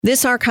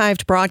This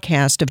archived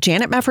broadcast of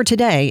Janet Mefford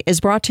Today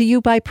is brought to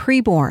you by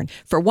Preborn.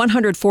 For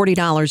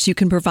 $140, you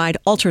can provide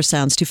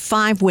ultrasounds to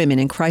 5 women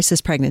in crisis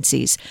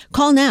pregnancies.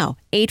 Call now,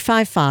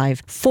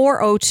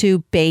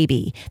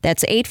 855-402-BABY.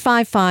 That's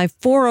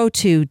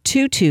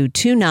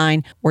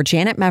 855-402-2229 or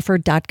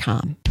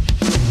janetmefford.com.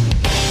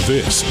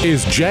 This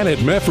is Janet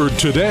Mefford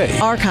Today.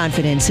 Our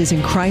confidence is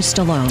in Christ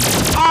alone.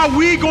 Are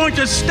we going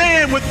to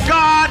stand with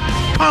God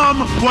come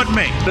what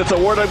may? If the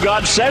Word of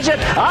God says it,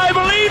 I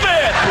believe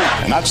it.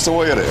 And that's the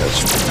way it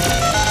is.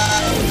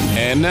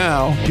 And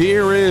now,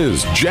 here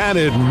is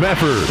Janet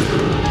Mefford.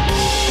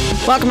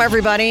 Welcome,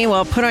 everybody.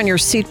 Well, put on your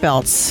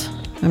seatbelts.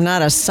 I'm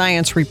not a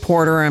science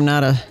reporter. I'm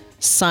not a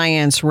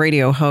science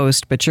radio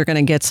host, but you're going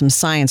to get some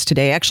science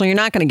today. Actually, you're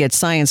not going to get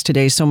science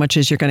today so much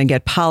as you're going to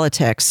get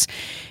politics.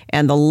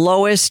 And the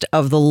lowest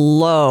of the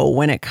low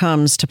when it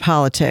comes to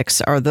politics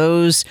are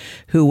those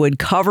who would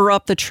cover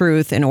up the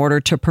truth in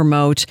order to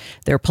promote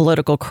their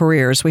political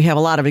careers. We have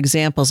a lot of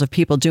examples of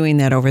people doing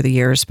that over the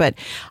years. But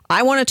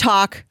I want to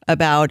talk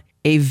about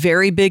a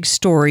very big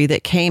story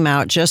that came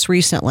out just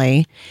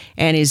recently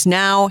and is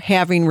now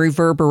having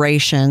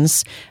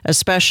reverberations,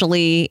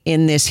 especially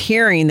in this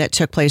hearing that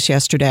took place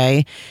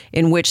yesterday,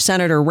 in which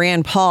Senator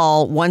Rand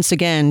Paul once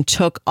again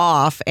took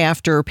off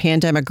after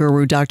pandemic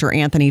guru Dr.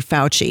 Anthony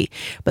Fauci.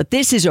 But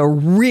this is a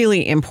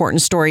really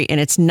important story, and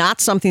it's not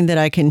something that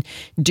I can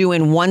do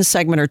in one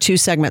segment or two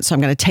segments. So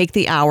I'm going to take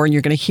the hour, and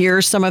you're going to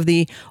hear some of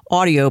the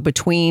audio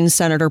between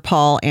Senator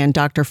Paul and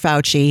Dr.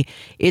 Fauci.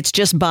 It's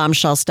just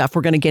bombshell stuff.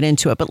 We're going to get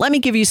into it. But let me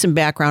give you some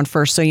background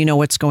first so you know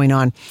what's going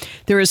on.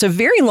 There is a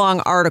very long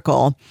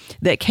article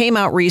that came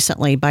out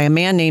recently by a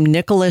man named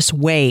Nicholas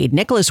Wade.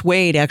 Nicholas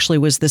Wade actually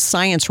was the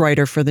science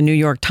writer for the New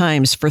York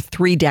Times for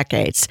 3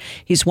 decades.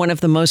 He's one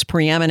of the most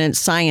preeminent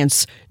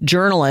science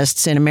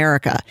journalists in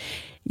America.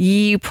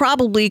 You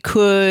probably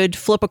could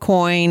flip a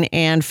coin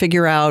and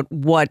figure out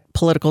what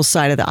political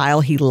side of the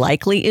aisle he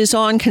likely is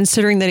on,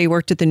 considering that he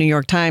worked at the New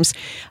York Times.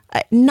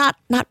 Not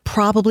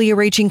probably a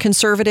raging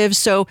conservative.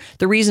 So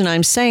the reason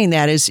I'm saying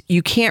that is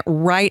you can't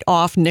write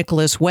off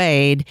Nicholas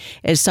Wade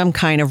as some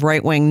kind of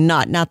right-wing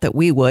nut. Not that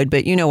we would,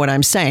 but you know what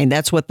I'm saying.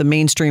 That's what the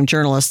mainstream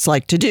journalists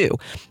like to do.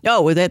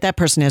 Oh, that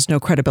person has no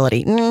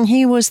credibility.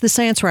 He was the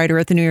science writer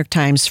at the New York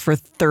Times for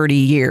 30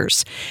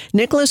 years.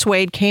 Nicholas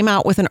Wade came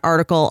out with an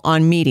article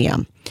on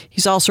Medium.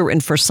 He's also written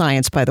for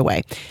Science, by the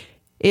way.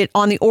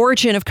 On the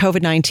origin of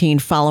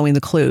COVID-19 following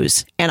the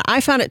clues. And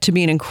I found it to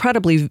be an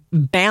incredibly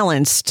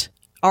balanced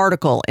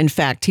article. In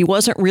fact, he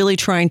wasn't really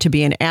trying to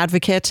be an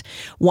advocate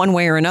one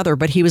way or another,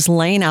 but he was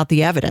laying out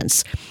the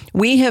evidence.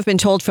 We have been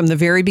told from the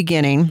very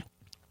beginning,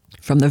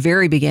 from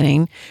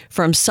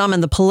some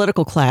in the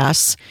political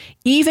class,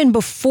 even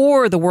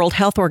before the World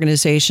Health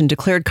Organization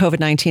declared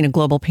COVID-19 a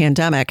global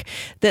pandemic,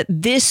 that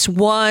this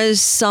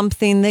was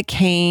something that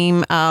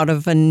came out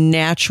of a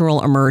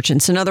natural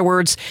emergence. In other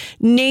words,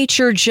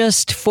 nature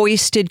just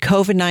foisted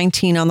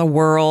COVID-19 on the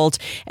world.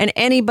 And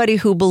anybody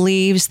who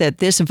believes that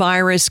this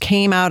virus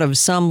came out of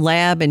some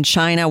lab in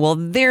China, well,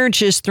 they're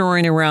just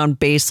throwing around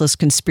baseless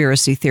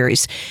conspiracy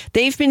theories.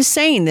 They've been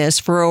saying this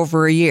for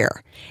over a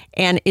year.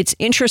 And it's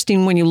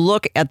interesting when you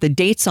look at the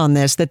dates on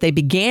this, that they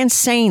began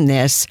saying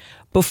this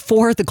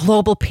before the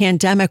global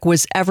pandemic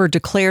was ever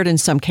declared in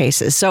some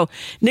cases. So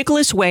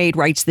Nicholas Wade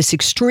writes this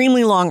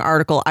extremely long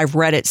article. I've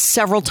read it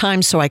several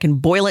times so I can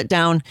boil it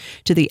down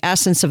to the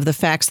essence of the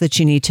facts that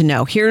you need to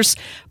know. Here's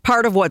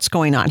part of what's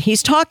going on.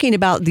 He's talking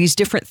about these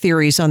different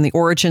theories on the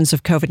origins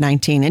of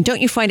COVID-19. And don't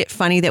you find it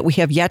funny that we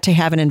have yet to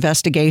have an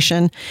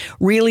investigation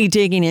really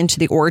digging into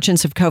the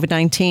origins of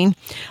COVID-19?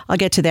 I'll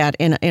get to that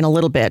in a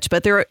little bit.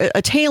 But there are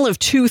a tale of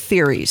 2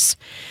 theories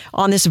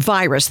on this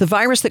virus. The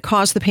virus that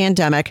caused the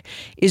pandemic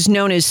is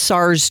known as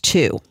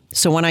SARS-2.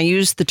 So when I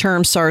use the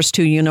term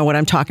SARS-2, you know what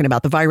I'm talking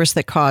about, the virus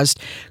that caused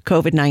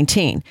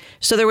COVID-19.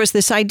 So there was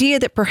this idea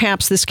that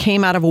perhaps this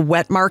came out of a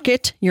wet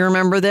market. You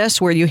remember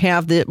this, where you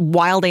have the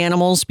wild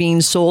animals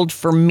being sold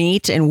for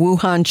meat in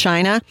Wuhan,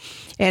 China.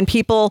 And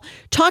people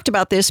talked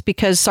about this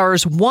because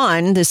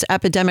SARS-1, this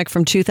epidemic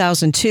from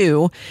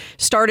 2002,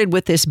 started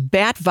with this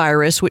bat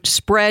virus, which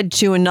spread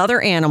to another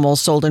animal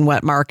sold in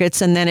wet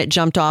markets, and then it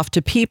jumped off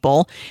to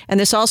people. And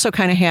this also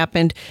kind of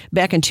happened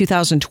back in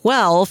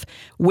 2012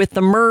 with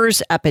the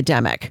MERS epidemic.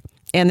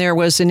 And there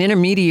was an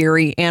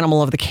intermediary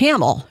animal of the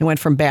camel. It went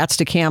from bats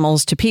to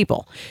camels to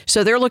people.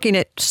 So they're looking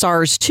at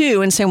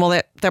SARS-2 and saying, well,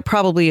 that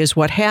probably is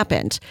what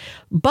happened.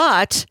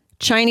 But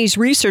Chinese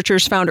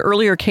researchers found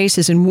earlier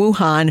cases in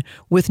Wuhan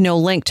with no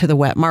link to the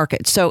wet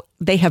market. So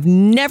they have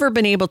never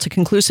been able to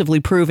conclusively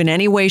prove in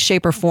any way,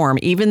 shape, or form,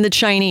 even the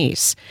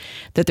Chinese,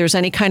 that there's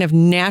any kind of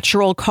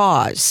natural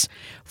cause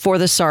for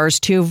the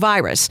SARS-2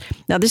 virus.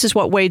 Now, this is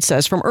what Wade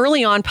says. From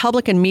early on,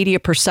 public and media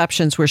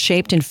perceptions were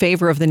shaped in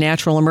favor of the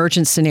natural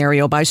emergence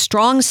scenario by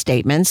strong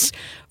statements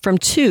from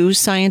 2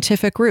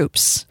 scientific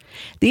groups.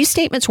 These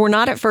statements were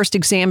not at first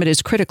examined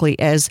as critically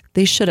as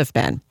they should have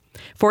been.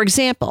 For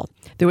example,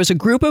 there was a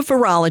group of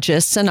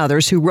virologists and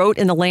others who wrote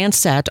in The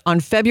Lancet on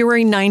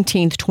February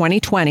 19th,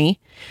 2020,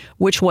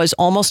 which was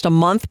almost a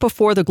month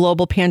before the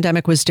global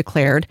pandemic was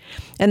declared,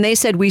 and they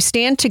said, "We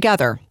stand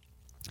together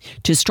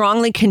to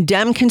strongly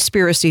condemn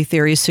conspiracy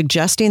theories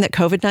suggesting that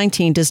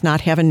COVID-19 does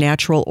not have a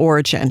natural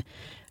origin."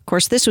 Of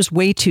course, this was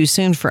way too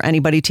soon for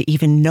anybody to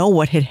even know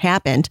what had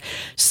happened.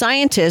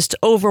 Scientists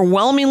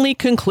overwhelmingly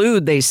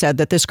conclude, they said,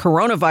 that this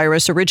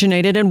coronavirus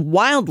originated in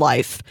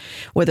wildlife,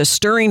 with a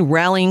stirring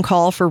rallying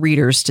call for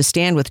readers to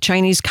stand with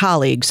Chinese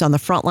colleagues on the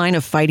front line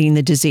of fighting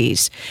the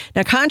disease.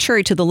 Now,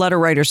 contrary to the letter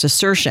writer's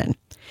assertion,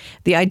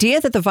 the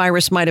idea that the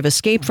virus might have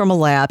escaped from a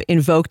lab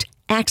invoked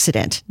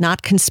accident,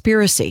 not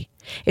conspiracy.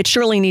 It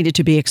surely needed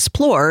to be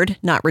explored,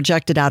 not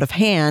rejected out of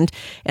hand,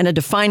 and a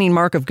defining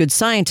mark of good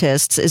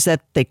scientists is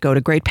that they go to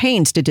great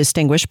pains to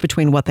distinguish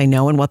between what they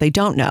know and what they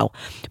don't know.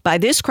 By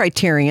this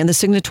criterion, the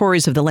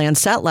signatories of the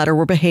Lancet letter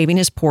were behaving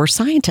as poor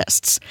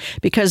scientists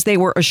because they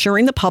were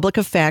assuring the public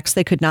of facts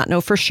they could not know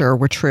for sure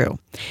were true.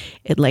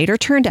 It later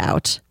turned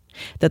out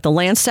that the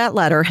Lancet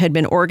letter had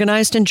been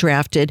organized and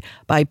drafted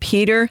by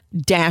Peter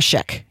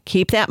Daszak.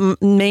 Keep that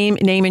name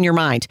in your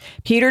mind.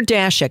 Peter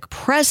Daszak,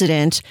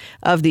 president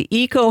of the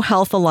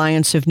EcoHealth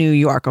Alliance of New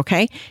York,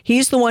 okay?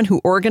 He's the one who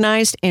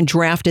organized and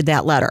drafted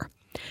that letter.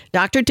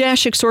 Dr.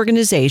 Daszak's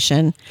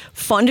organization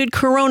funded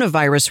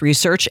coronavirus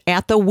research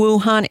at the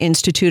Wuhan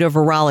Institute of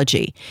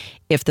Virology.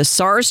 If the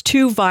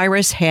SARS-2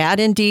 virus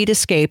had indeed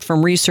escaped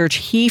from research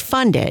he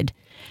funded,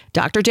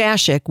 Dr.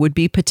 Daszak would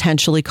be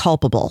potentially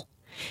culpable.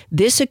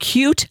 This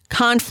acute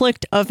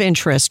conflict of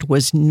interest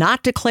was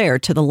not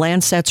declared to the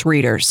Lancet's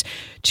readers.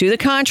 To the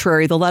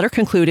contrary, the letter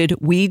concluded,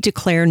 "We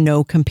declare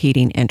no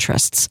competing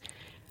interests."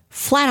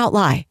 Flat out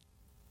lie.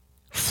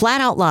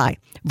 Flat out lie.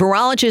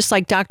 Virologists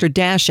like Dr.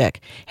 Daszak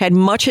had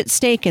much at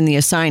stake in the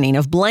assigning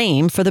of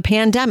blame for the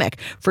pandemic.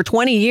 For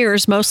 20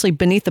 years, mostly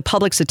beneath the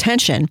public's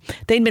attention,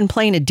 they'd been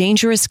playing a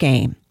dangerous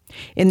game.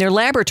 In their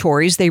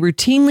laboratories, they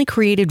routinely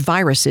created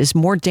viruses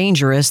more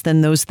dangerous than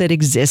those that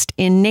exist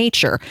in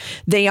nature.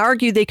 They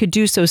argued they could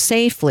do so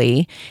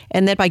safely,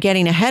 and that by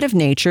getting ahead of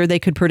nature, they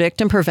could predict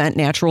and prevent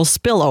natural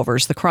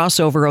spillovers, the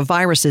crossover of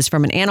viruses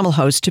from an animal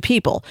host to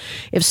people.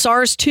 If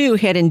SARS-2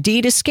 had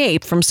indeed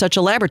escaped from such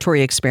a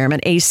laboratory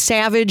experiment, a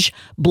savage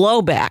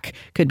blowback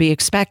could be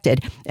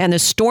expected, and the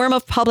storm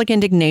of public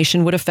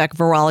indignation would affect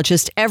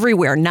virologists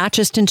everywhere, not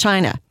just in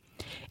China.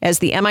 As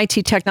the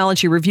MIT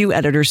Technology Review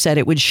editor said,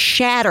 it would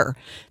shatter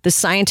the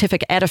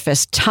scientific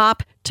edifice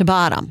top to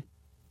bottom.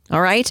 All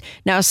right.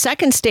 Now, a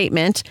second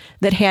statement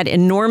that had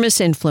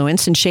enormous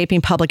influence in shaping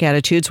public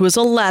attitudes was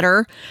a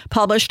letter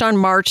published on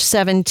March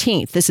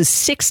 17th. This is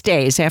 6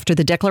 days after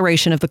the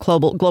declaration of the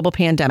global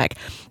pandemic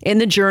in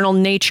the journal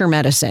Nature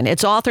Medicine.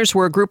 Its authors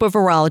were a group of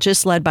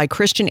virologists led by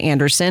Christian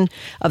Anderson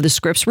of the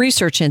Scripps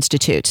Research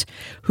Institute,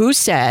 who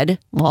said,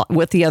 well,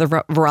 with the other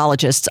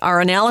virologists,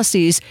 our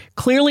analyses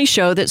clearly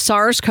show that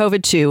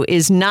SARS-CoV-2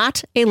 is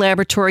not a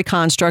laboratory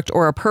construct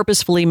or a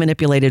purposefully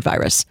manipulated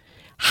virus.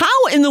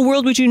 How in the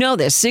world would you know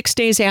this 6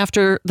 days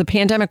after the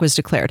pandemic was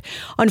declared?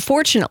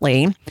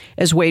 Unfortunately,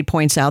 as Wade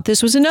points out,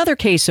 this was another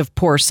case of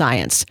poor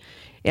science.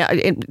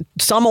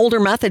 Some older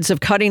methods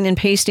of cutting and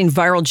pasting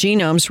viral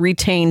genomes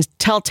retain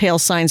telltale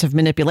signs of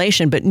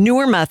manipulation, but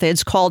newer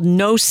methods called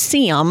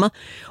no-seam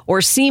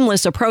or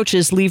seamless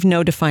approaches leave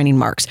no defining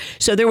marks.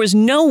 So there was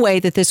no way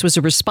that this was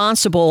a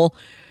responsible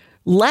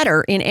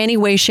letter in any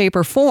way, shape,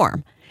 or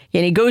form.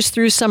 And he goes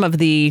through some of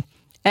the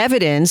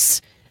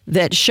evidence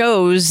that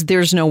shows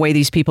there's no way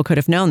these people could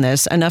have known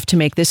this enough to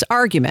make this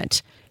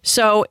argument.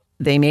 So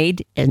they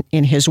made,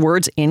 in his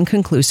words,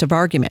 inconclusive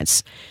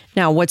arguments.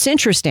 Now, what's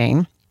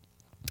interesting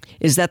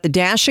is that the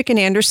Daszak and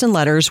Anderson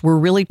letters were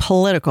really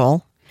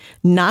political,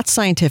 not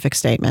scientific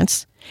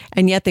statements,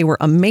 and yet they were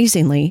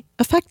amazingly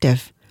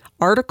effective.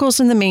 Articles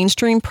in the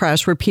mainstream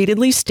press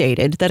repeatedly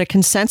stated that a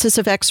consensus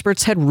of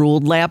experts had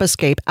ruled lab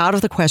escape out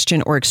of the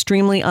question or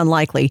extremely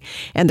unlikely,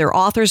 and their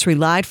authors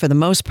relied for the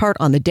most part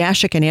on the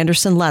Daszak and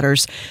Anderson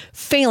letters,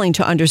 failing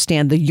to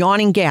understand the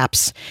yawning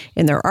gaps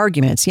in their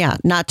arguments,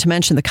 not to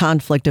mention the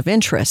conflict of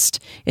interest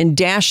in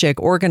Daszak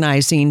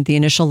organizing the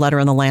initial letter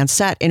in the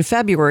Lancet in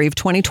February of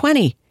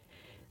 2020.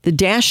 The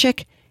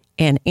Daszak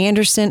and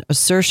Anderson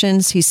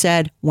assertions, he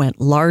said,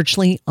 went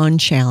largely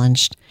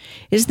unchallenged.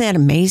 Isn't that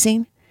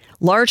amazing?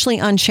 Largely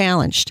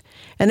unchallenged.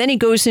 And then he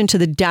goes into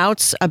the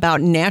doubts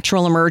about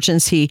natural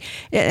emergence.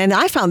 And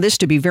I found this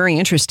to be very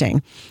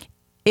interesting.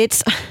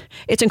 It's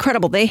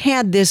incredible. They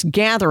had this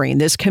gathering,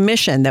 this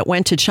commission that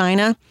went to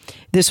China.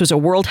 This was a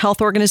World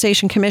Health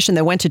Organization commission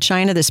that went to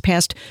China this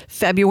past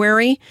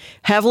February,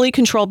 heavily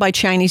controlled by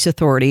Chinese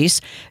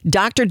authorities.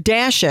 Dr.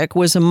 Daszak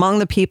was among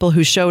the people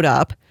who showed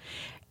up.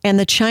 And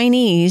the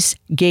Chinese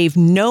gave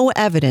no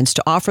evidence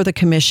to offer the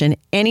commission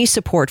any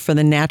support for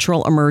the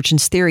natural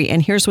emergence theory.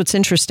 And here's what's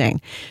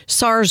interesting.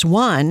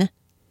 SARS-1,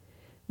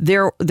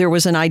 there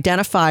was an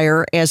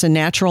identifier as a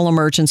natural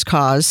emergence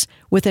cause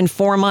within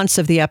 4 months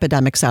of the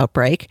epidemic's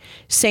outbreak.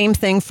 Same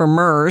thing for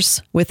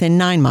MERS within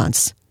 9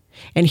 months.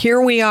 And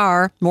here we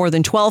are, more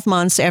than 12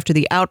 months after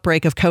the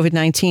outbreak of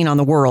COVID-19 on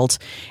the world,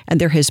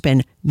 and there has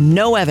been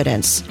no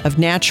evidence of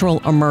natural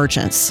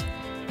emergence.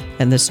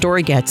 And the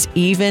story gets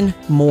even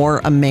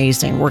more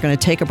amazing. We're going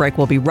to take a break.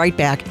 We'll be right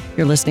back.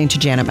 You're listening to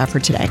Janet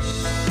Mefford Today.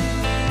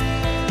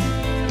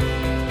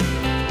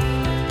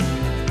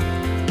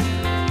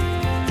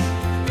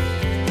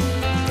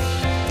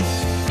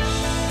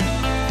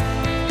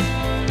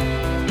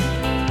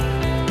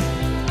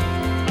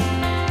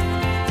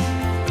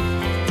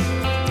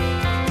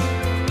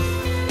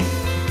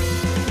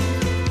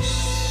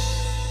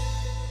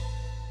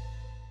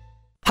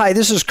 Hi,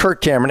 this is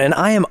Kirk Cameron, and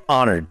I am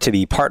honored to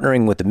be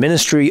partnering with the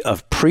Ministry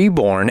of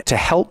Preborn to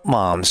help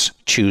moms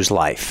choose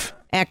life.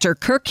 Actor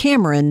Kirk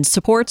Cameron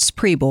supports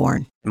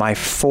Preborn. My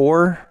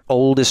 4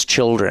 oldest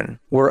children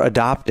were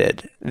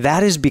adopted.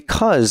 That is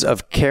because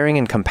of caring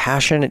and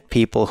compassionate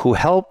people who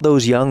help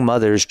those young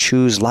mothers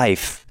choose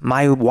life.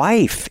 My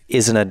wife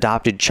is an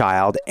adopted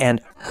child,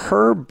 and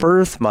her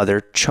birth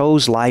mother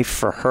chose life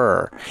for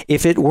her.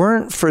 If it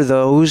weren't for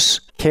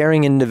those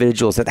caring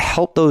individuals that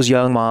help those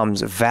young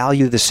moms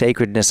value the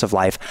sacredness of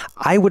life,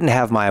 I wouldn't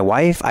have my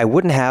wife, I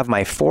wouldn't have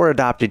my 4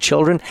 adopted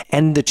children,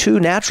 and the 2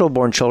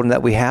 natural-born children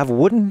that we have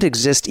wouldn't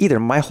exist either.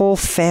 My whole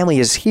family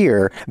is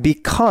here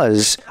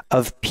because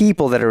of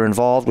people that are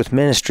involved with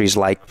ministries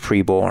like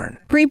Preborn.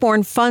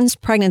 Preborn funds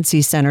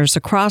pregnancy centers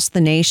across the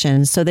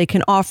nation so they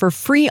can offer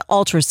free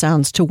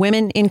ultrasounds to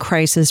women in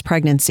crisis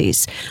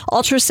pregnancies.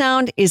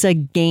 Ultrasound is a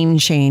game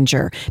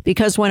changer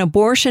because when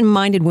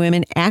abortion-minded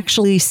women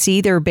actually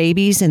see their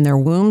babies in their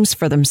wombs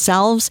for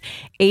themselves,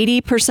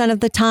 80% of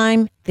the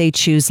time, they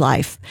choose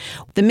life.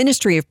 The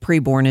Ministry of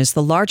Preborn is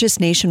the largest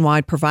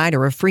nationwide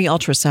provider of free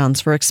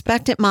ultrasounds for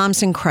expectant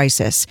moms in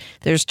crisis.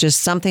 There's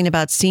just something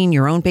about seeing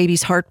your own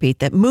baby's heartbeat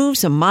that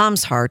moves a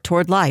mom's heart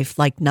toward life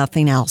like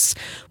nothing else.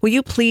 Will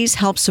you please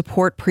help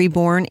support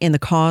Preborn in the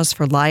cause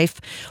for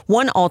life?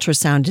 1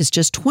 ultrasound is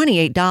just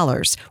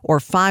 $28, or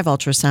 5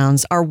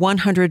 ultrasounds are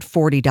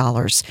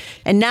 $140.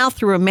 And now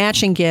through a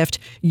matching gift,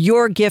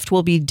 your gift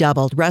will be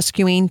doubled,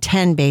 rescuing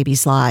 10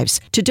 babies' lives.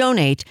 To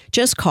donate,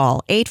 just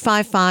call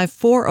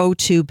 855-402-BABY.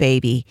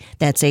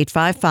 That's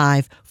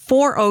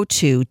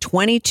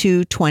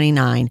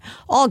 855-402-2229.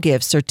 All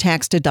gifts are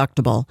tax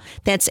deductible.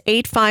 That's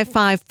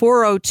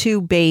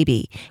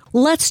 855-402-BABY.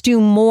 Let's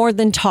do more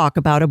than talk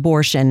about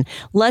abortion.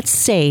 Let's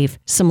save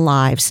some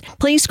lives.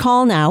 Please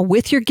call now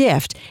with your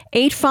gift,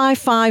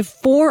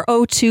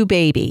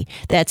 855-402-BABY.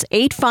 That's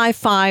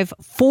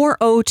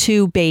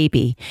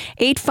 855-402-BABY.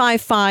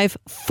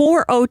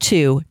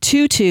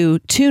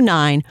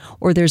 855-402-2229.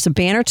 Or there's a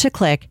banner to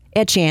click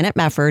at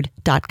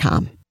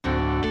janetmefford.com.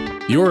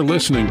 You're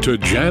listening to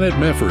Janet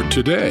Mefford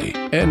Today.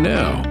 And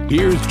now,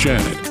 here's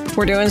Janet.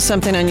 We're doing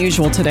something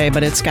unusual today,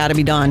 but it's got to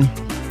be done.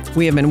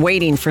 We have been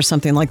waiting for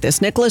something like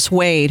this. Nicholas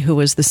Wade, who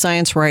was the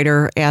science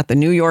writer at the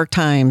New York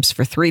Times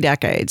for 3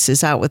 decades,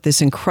 is out with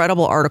this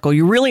incredible article.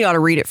 You really ought to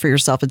read it for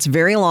yourself. It's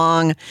very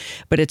long,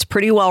 but it's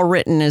pretty well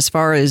written as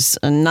far as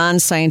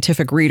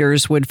non-scientific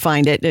readers would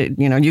find it.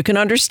 You can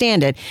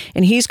understand it.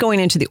 And he's going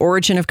into the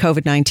origin of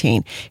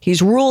COVID-19.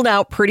 He's ruled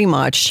out pretty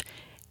much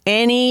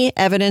any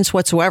evidence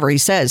whatsoever. He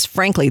says,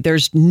 frankly,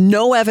 there's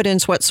no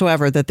evidence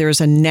whatsoever that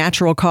there's a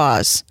natural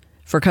cause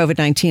for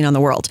COVID-19 on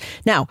the world.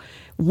 Now,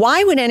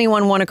 why would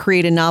anyone want to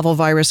create a novel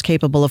virus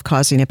capable of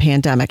causing a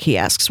pandemic, he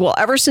asks. Well,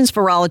 ever since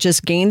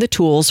virologists gained the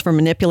tools for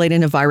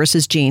manipulating a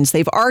virus's genes,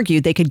 they've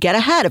argued they could get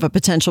ahead of a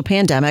potential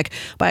pandemic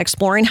by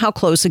exploring how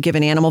close a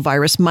given animal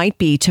virus might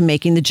be to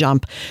making the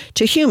jump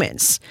to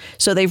humans.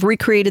 So they've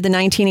recreated the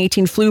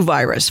 1918 flu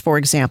virus, for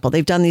example.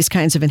 They've done these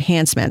kinds of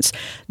enhancements.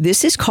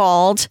 This is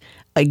called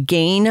a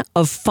gain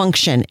of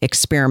function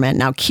experiment.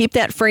 Now, keep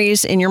that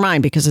phrase in your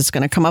mind because it's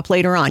going to come up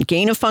later on.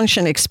 Gain of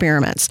function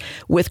experiments.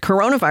 With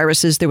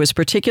coronaviruses, there was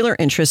particular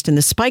interest in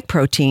the spike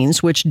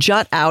proteins, which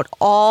jut out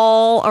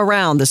all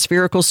around the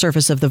spherical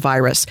surface of the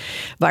virus.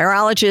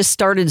 Virologists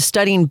started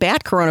studying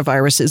bat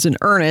coronaviruses in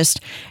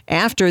earnest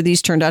after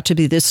these turned out to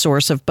be the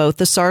source of both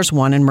the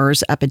SARS-1 and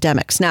MERS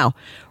epidemics. Now,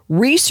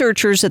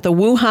 researchers at the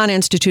Wuhan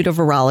Institute of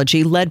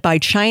Virology, led by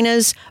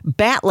China's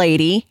bat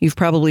lady, you've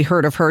probably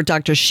heard of her,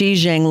 Dr. Shi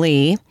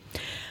Zhengli.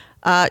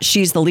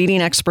 She's the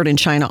leading expert in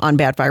China on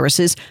bat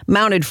viruses,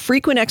 mounted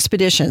frequent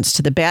expeditions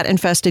to the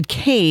bat-infested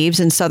caves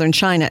in southern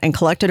China and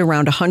collected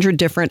around 100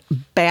 different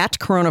bat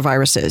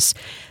coronaviruses.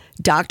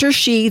 Dr.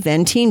 Shi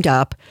then teamed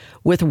up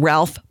with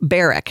Ralph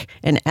Baric,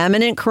 an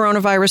eminent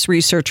coronavirus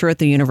researcher at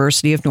the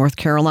University of North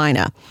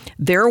Carolina.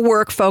 Their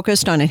work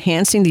focused on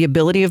enhancing the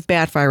ability of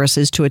bat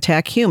viruses to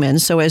attack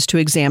humans so as to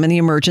examine the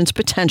emergence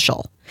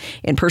potential.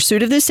 In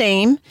pursuit of this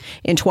aim,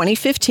 in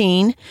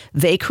 2015,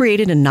 they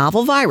created a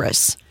novel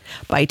virus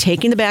by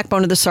taking the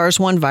backbone of the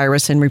SARS-1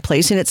 virus and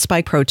replacing its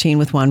spike protein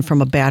with one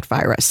from a bat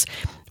virus.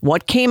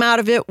 What came out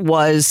of it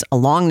was a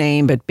long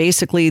name, but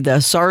basically the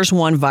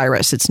SARS-1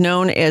 virus. It's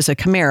known as a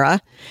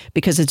chimera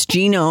because its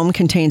genome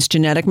contains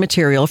genetic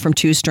material from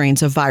 2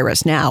 strains of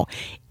virus. Now,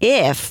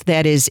 if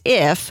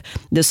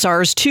the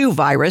SARS-2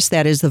 virus,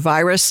 that is the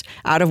virus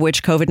out of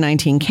which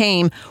COVID-19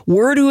 came,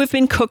 were to have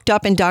been cooked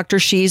up in Dr.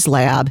 Shi's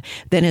lab,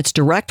 then its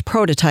direct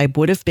prototype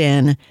would have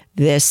been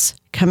this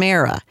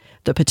chimera,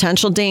 the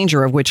potential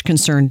danger of which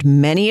concerned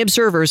many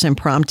observers and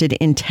prompted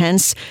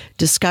intense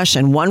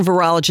discussion. One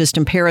virologist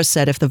in Paris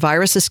said if the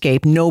virus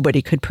escaped,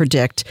 nobody could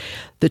predict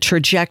the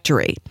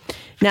trajectory.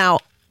 Now,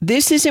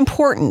 this is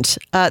important.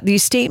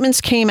 These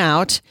statements came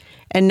out,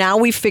 and now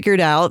we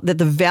figured out that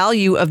the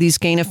value of these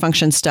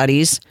gain-of-function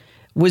studies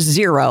was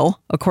 0,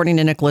 according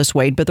to Nicholas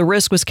Wade, but the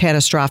risk was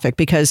catastrophic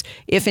because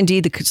if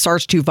indeed the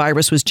SARS-2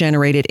 virus was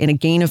generated in a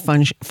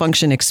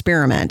gain-of-function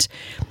experiment,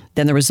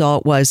 then the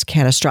result was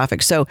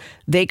catastrophic. So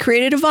they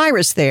created a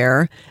virus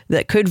there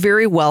that could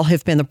very well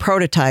have been the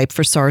prototype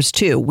for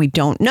SARS-2. We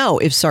don't know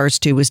if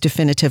SARS-2 was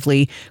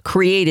definitively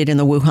created in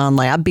the Wuhan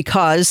lab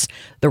because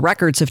the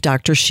records of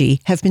Dr.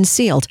 Shi have been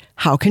sealed.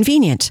 How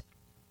convenient.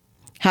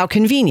 How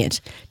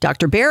convenient.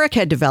 Dr. Baric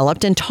had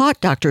developed and taught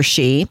Dr.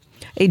 Shi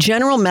a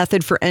general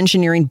method for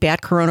engineering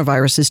bat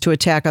coronaviruses to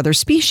attack other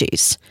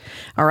species.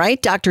 All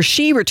right, Dr.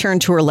 Shi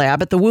returned to her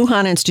lab at the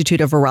Wuhan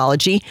Institute of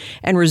Virology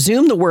and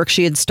resumed the work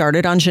she had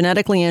started on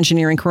genetically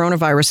engineering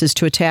coronaviruses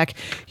to attack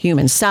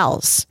human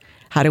cells.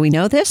 How do we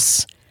know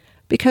this?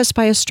 Because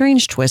by a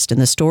strange twist in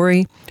the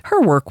story,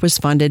 her work was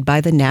funded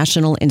by the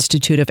National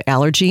Institute of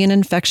Allergy and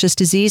Infectious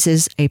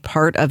Diseases, a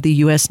part of the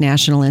U.S.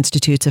 National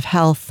Institutes of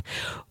Health.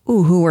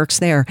 Ooh, who works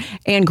there?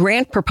 And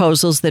grant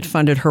proposals that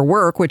funded her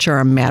work, which are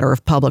a matter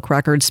of public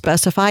record,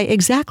 specify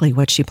exactly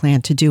what she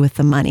planned to do with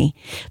the money.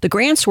 The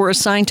grants were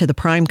assigned to the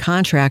prime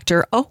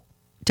contractor,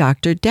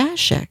 Dr.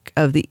 Daszak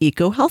of the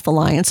EcoHealth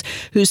Alliance,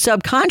 who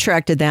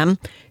subcontracted them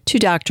to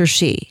Dr.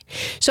 Shi.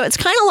 So it's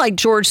kind of like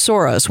George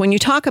Soros. When you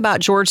talk about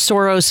George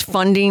Soros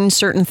funding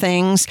certain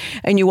things,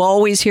 and you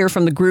always hear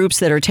from the groups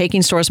that are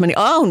taking Soros money,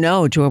 oh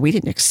no, George, we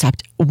didn't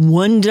accept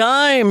one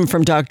dime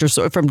from George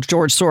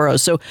Soros.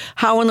 So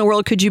how in the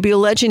world could you be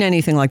alleging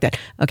anything like that?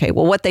 Okay,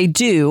 well, what they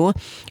do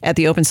at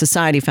the Open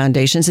Society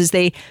Foundations is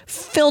they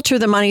filter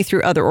the money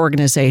through other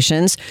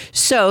organizations,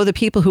 so the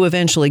people who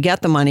eventually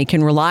get the money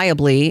can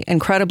reliably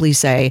and credibly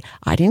say,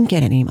 I didn't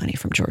get any money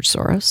from George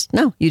Soros.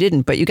 No, you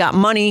didn't, but you got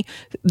money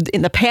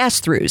in the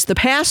pass-throughs. The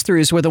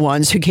pass-throughs were the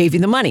ones who gave you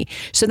the money.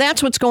 So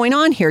that's what's going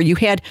on here. You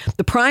had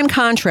the prime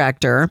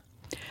contractor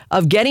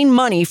of getting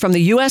money from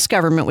the U.S.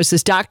 government was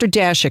this Dr.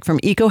 Daszak from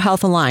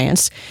EcoHealth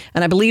Alliance.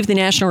 And I believe the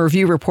National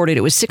Review reported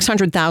it was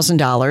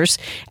 $600,000.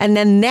 And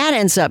then that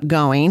ends up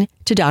going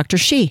to Dr.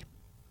 Shi,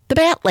 the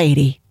bat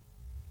lady.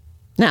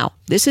 Now,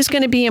 this is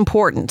going to be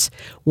important.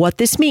 What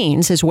this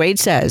means, as Wade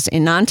says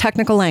in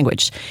non-technical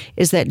language,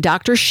 is that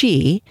Dr.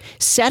 Shi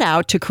set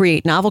out to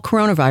create novel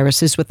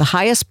coronaviruses with the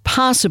highest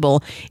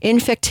possible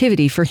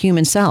infectivity for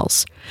human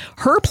cells.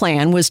 Her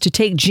plan was to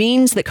take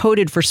genes that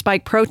coded for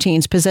spike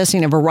proteins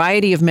possessing a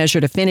variety of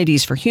measured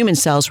affinities for human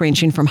cells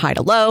ranging from high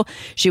to low.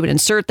 She would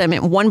insert them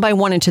one by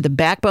one into the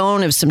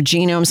backbone of some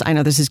genomes. I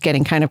know this is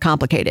getting kind of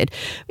complicated.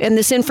 And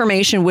this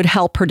information would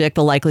help predict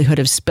the likelihood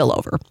of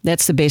spillover.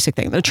 That's the basic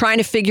thing. They're trying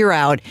to figure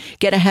out,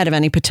 get ahead of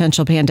any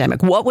potential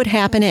pandemic. What would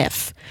happen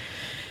if?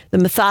 The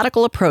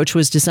methodical approach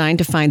was designed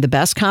to find the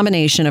best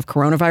combination of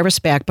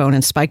coronavirus backbone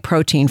and spike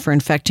protein for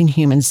infecting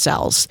human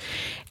cells.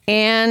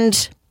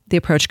 And the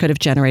approach could have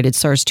generated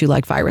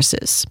SARS-2-like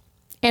viruses.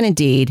 And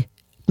indeed,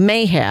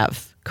 may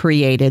have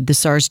created the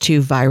SARS-2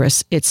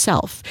 virus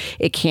itself.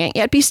 It can't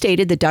yet be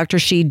stated that Dr.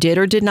 Shi did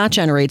or did not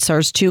generate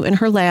SARS-2 in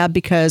her lab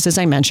because, as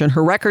I mentioned,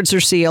 her records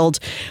are sealed,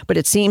 but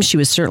it seems she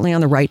was certainly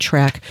on the right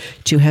track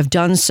to have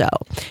done so.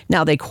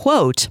 Now, they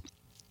quote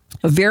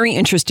a very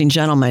interesting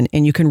gentleman,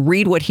 and you can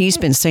read what he's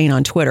been saying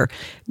on Twitter.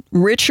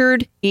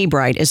 Richard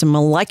Ebright is a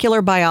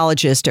molecular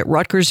biologist at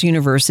Rutgers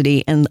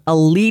University and a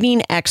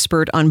leading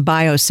expert on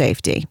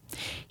biosafety.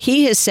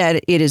 He has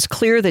said it is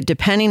clear that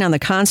depending on the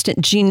constant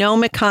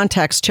genomic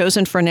context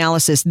chosen for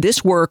analysis,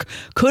 this work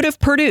could have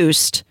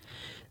produced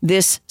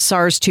this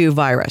SARS-2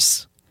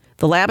 virus.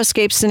 The lab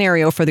escape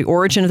scenario for the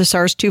origin of the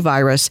SARS-2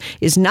 virus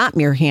is not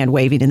mere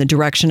hand-waving in the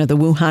direction of the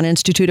Wuhan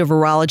Institute of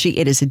Virology.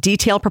 It is a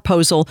detailed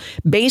proposal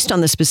based on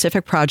the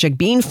specific project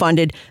being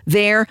funded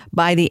there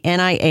by the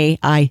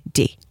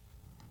NIAID.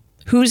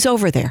 Who's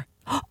over there?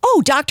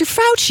 Oh, Dr.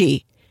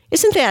 Fauci.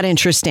 Isn't that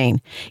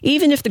interesting?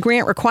 Even if the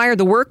grant required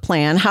the work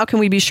plan, how can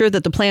we be sure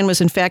that the plan was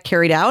in fact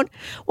carried out?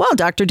 Well,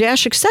 Dr.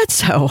 Daszak said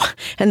so.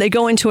 And they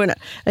go into an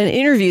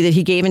interview that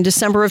he gave in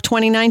December of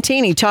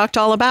 2019. He talked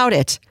all about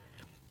it.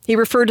 He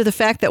referred to the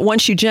fact that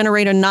once you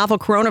generate a novel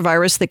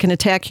coronavirus that can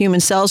attack human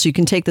cells, you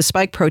can take the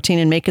spike protein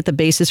and make it the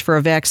basis for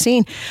a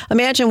vaccine.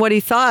 Imagine what he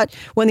thought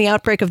when the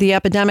outbreak of the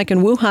epidemic in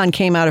Wuhan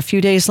came out a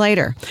few days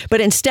later. But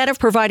instead of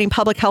providing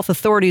public health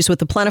authorities with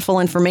the plentiful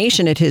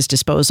information at his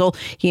disposal,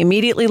 he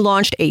immediately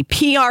launched a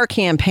PR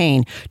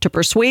campaign to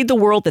persuade the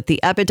world that the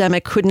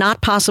epidemic could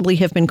not possibly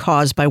have been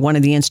caused by one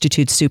of the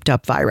Institute's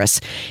souped-up virus.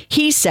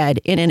 He said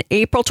in an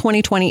April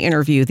 2020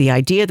 interview, the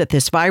idea that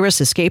this virus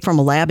escaped from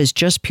a lab is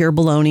just pure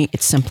baloney.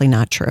 It's simply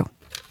not true.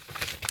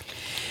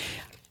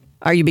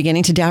 Are you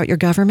beginning to doubt your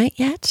government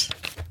yet?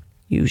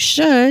 You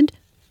should.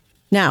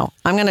 Now,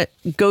 I'm going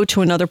to go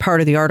to another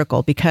part of the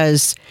article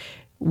because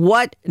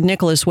what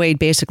Nicholas Wade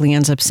basically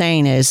ends up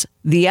saying is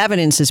the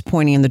evidence is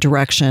pointing in the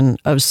direction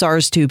of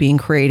SARS-2 being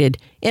created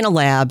in a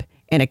lab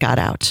and it got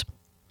out.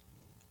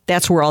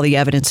 That's where all the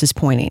evidence is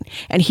pointing.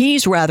 And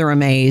he's rather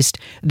amazed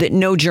that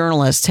no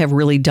journalists have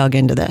really dug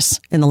into this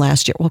in the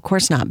last year. Well, of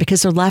course not,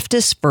 because they're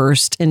leftists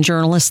first and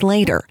journalists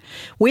later.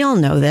 We all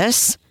know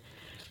this.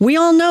 We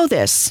all know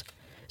this.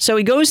 So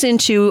he goes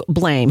into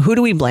blame. Who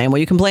do we blame? Well,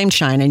 you can blame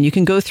China, and you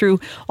can go through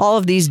all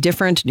of these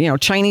different,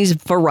 Chinese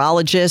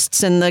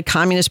virologists and the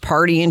Communist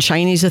Party and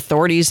Chinese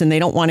authorities, and they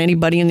don't want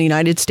anybody in the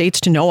United States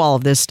to know all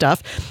of this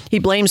stuff. He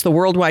blames the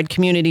worldwide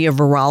community of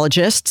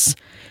virologists.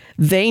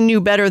 They knew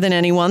better than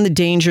anyone the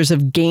dangers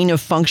of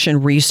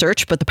gain-of-function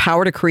research, but the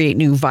power to create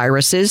new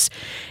viruses.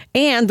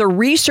 And the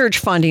research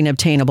funding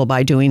obtainable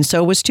by doing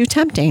so was too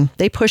tempting.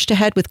 They pushed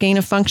ahead with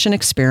gain-of-function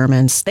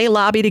experiments. They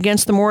lobbied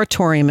against the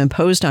moratorium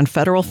imposed on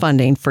federal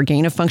funding for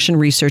gain-of-function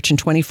research in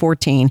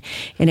 2014,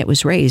 and it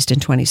was raised in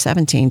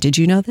 2017. Did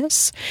you know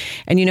this?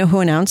 And you know who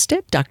announced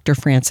it? Dr.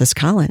 Francis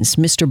Collins,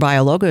 Mr.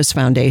 Biologos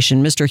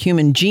Foundation, Mr.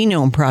 Human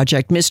Genome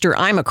Project, Mr.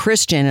 I'm a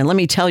Christian, and let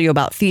me tell you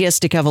about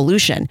theistic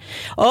evolution.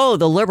 Oh,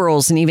 the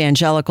liberals and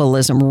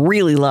evangelicalism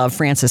really love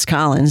Francis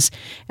Collins,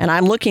 and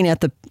I'm looking at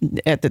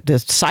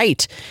the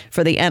site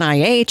for the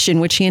NIH in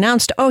which he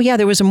announced, oh yeah,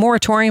 there was a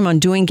moratorium on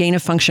doing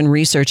gain-of-function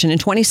research, and in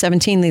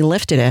 2017 they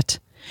lifted it.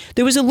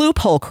 There was a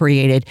loophole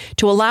created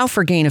to allow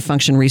for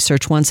gain-of-function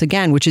research once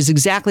again, which is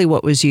exactly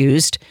what was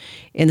used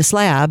in this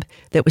lab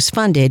that was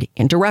funded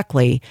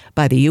indirectly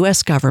by the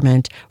U.S.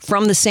 government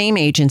from the same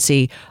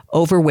agency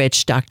over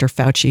which Dr.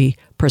 Fauci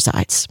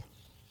presides.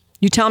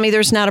 You tell me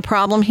there's not a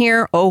problem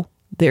here? Oh,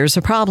 there's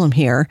a problem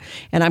here.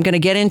 And I'm going to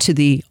get into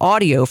the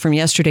audio from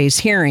yesterday's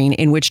hearing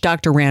in which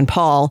Dr. Rand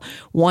Paul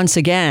once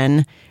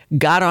again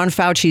got on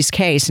Fauci's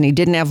case, and he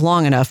didn't have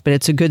long enough, but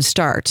it's a good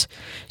start.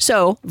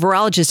 So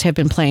virologists have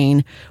been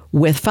playing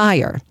with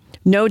fire.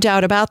 No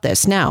doubt about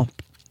this. Now,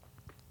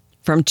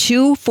 from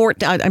June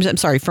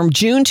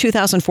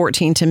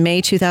 2014 to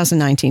May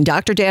 2019,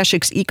 Dr.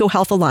 Daszak's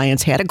EcoHealth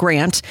Alliance had a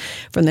grant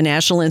from the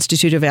National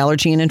Institute of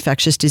Allergy and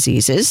Infectious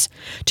Diseases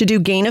to do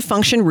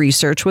gain-of-function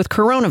research with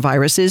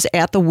coronaviruses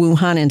at the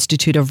Wuhan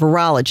Institute of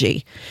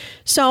Virology.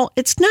 So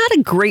it's not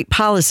a great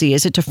policy,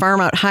 is it, to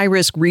farm out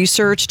high-risk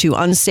research to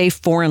unsafe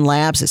foreign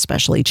labs,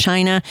 especially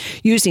China,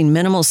 using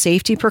minimal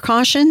safety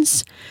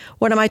precautions?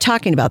 What am I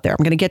talking about there?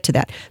 I'm going to get to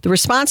that. The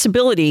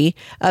responsibility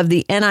of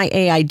the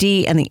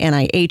NIAID and the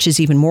NIH is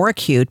even more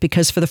acute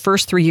because for the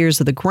first 3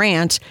 years of the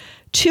grant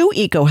to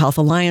EcoHealth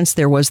Alliance,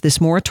 there was this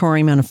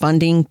moratorium on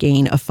funding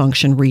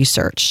gain-of-function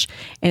research.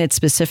 And it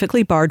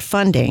specifically barred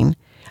funding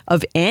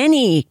of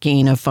any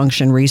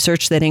gain-of-function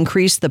research that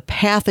increased the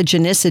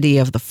pathogenicity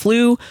of the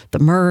flu, the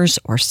MERS,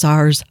 or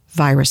SARS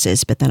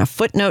viruses. But then a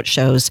footnote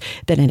shows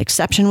that an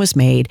exception was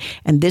made,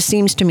 and this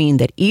seems to mean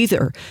that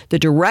either the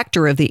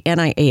director of the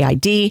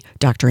NIAID,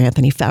 Dr.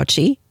 Anthony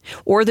Fauci,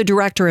 or the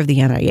director of the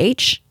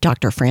NIH,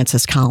 Dr.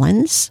 Francis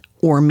Collins,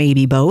 or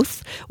maybe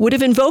both, would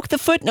have invoked the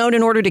footnote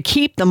in order to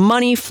keep the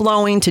money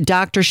flowing to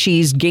Dr.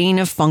 Xi's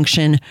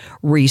gain-of-function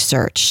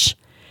research.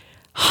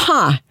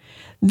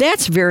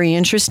 That's very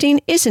interesting,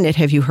 isn't it?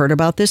 Have you heard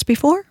about this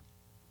before?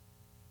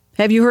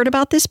 Have you heard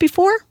about this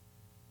before?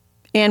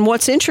 And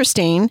what's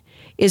interesting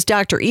is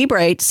Dr.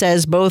 Ebright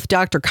says both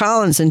Dr.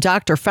 Collins and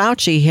Dr.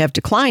 Fauci have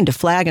declined to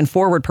flag and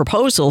forward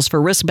proposals for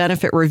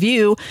risk-benefit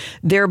review,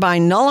 thereby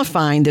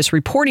nullifying this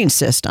reporting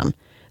system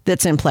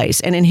that's in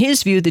place. And in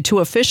his view, the two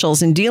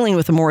officials in dealing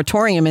with the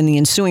moratorium and the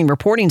ensuing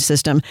reporting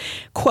system,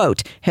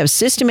 quote, have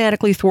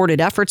systematically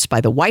thwarted efforts by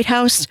the White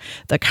House,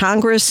 the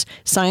Congress,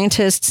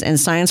 scientists, and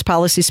science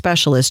policy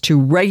specialists to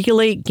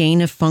regulate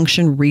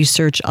gain-of-function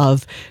research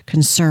of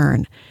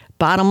concern.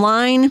 Bottom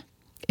line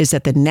is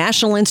that the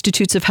National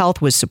Institutes of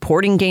Health was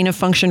supporting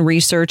gain-of-function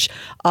research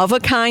of a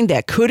kind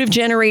that could have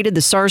generated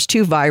the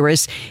SARS-2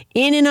 virus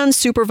in an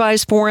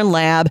unsupervised foreign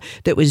lab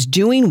that was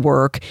doing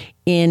work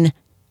in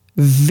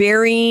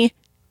very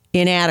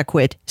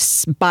inadequate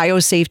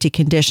biosafety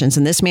conditions.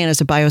 And this man is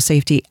a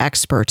biosafety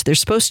expert. There's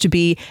supposed to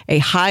be a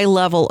high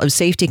level of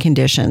safety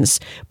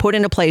conditions put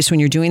into place when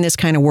you're doing this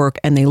kind of work,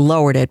 and they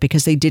lowered it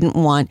because they didn't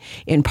want,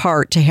 in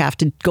part, to have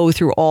to go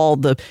through all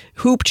the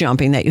hoop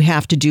jumping that you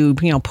have to do,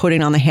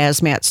 putting on the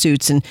hazmat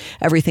suits, and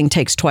everything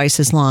takes twice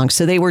as long.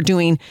 So they were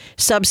doing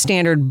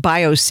substandard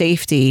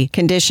biosafety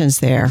conditions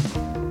there.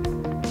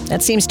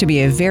 That seems to be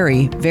a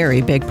very,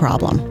 very big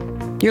problem.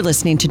 You're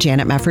listening to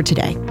Janet Mefford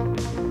Today.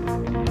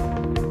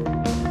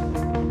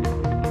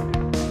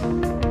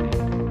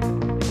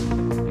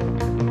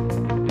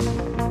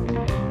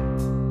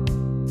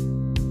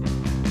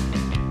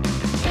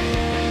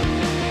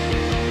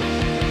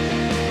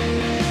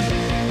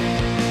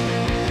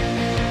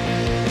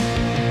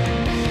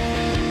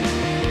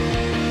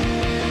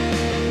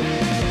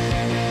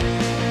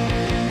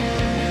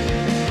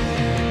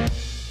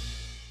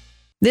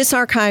 This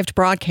archived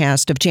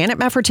broadcast of Janet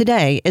Mefford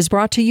Today is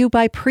brought to you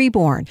by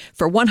Preborn.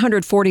 For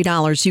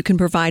 $140, you can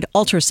provide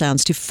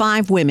ultrasounds to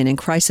 5 women in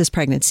crisis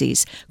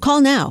pregnancies. Call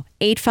now,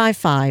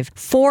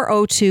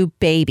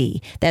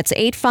 855-402-BABY. That's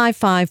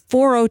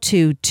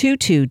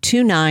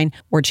 855-402-2229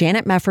 or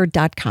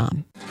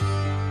janetmefford.com.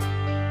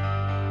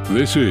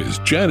 This is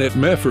Janet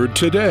Mefford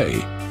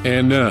Today.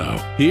 And now,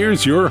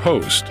 here's your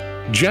host,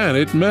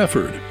 Janet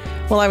Mefford.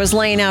 Well, I was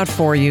laying out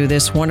for you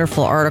this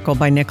wonderful article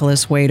by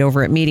Nicholas Wade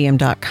over at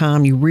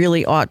Medium.com. You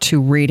really ought to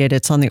read it.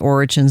 It's on the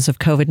origins of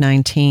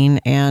COVID-19.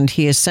 And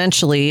he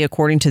essentially,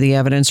 according to the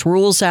evidence,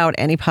 rules out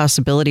any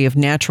possibility of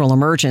natural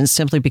emergence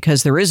simply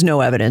because there is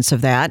no evidence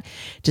of that,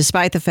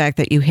 despite the fact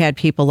that you had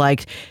people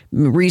like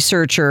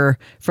researcher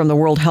from the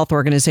World Health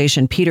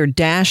Organization, Peter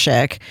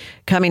Daszak,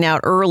 coming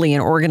out early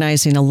and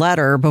organizing a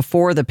letter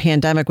before the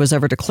pandemic was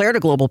ever declared a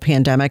global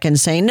pandemic and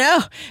saying, no,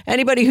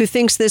 anybody who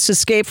thinks this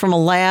escaped from a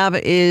lab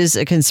is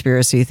a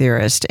conspiracy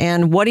theorist.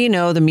 And what do you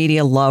know? The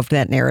media loved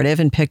that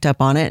narrative and picked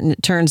up on it. And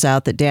it turns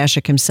out that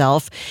Daszak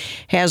himself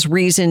has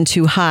reason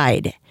to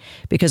hide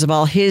because of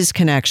all his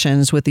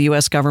connections with the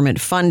U.S.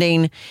 government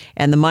funding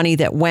and the money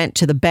that went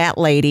to the bat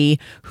lady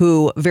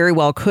who very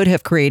well could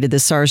have created the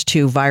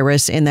SARS-2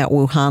 virus in that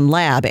Wuhan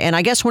lab. And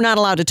I guess we're not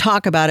allowed to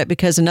talk about it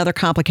because another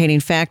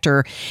complicating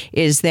factor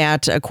is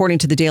that, according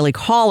to the Daily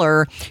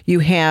Caller, you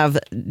have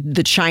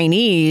the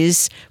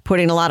Chinese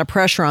putting a lot of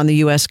pressure on the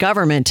U.S.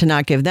 government to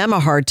not give them a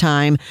hard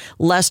time,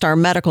 lest our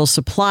medical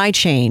supply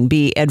chain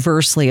be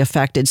adversely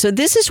affected. So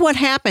this is what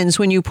happens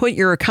when you put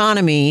your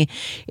economy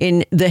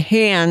in the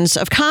hands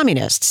of communists.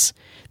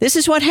 This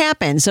is what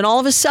happens. And all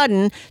of a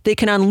sudden, they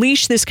can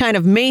unleash this kind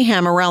of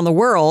mayhem around the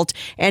world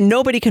and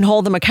nobody can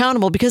hold them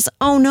accountable because,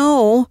 oh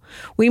no,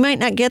 we might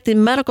not get the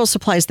medical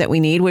supplies that we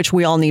need, which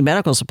we all need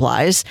medical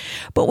supplies,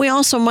 but we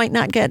also might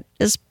not get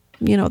as,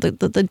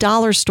 the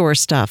dollar store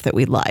stuff that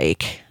we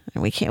like.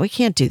 And we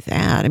can't do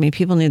that. I mean,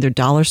 people need their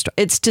dollar store.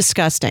 It's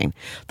disgusting.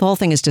 The whole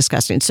thing is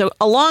disgusting. So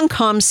along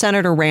comes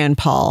Senator Rand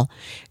Paul.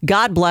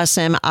 God bless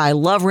him. I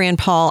love Rand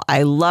Paul.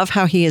 I love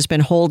how he has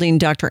been holding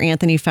Dr.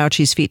 Anthony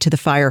Fauci's feet to the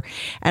fire.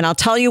 And I'll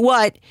tell you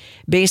what,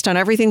 based on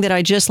everything that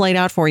I just laid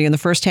out for you in the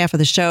first half of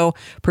the show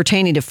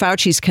pertaining to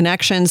Fauci's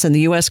connections and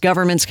the U.S.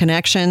 government's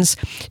connections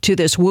to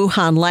this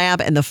Wuhan lab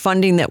and the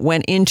funding that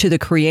went into the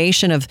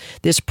creation of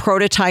this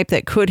prototype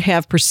that could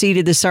have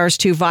preceded the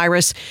SARS-2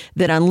 virus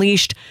that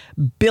unleashed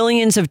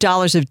billions of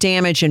dollars of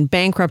damage and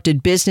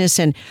bankrupted business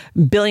and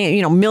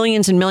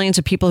millions and millions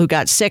of people who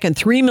got sick and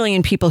 3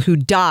 million people who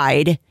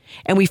died.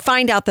 And we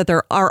find out that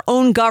our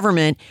own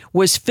government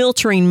was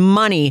filtering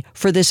money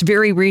for this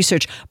very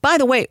research. By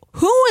the way,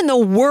 who in the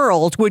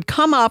world would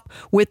come up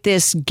with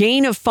this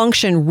gain of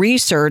function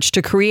research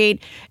to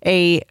create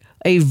a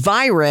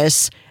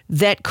virus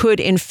that could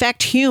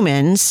infect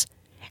humans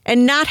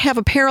and not have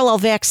a parallel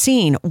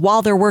vaccine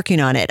while they're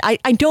working on it? I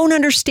don't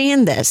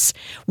understand this.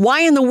 Why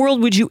in the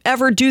world would you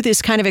ever do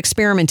this kind of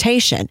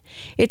experimentation?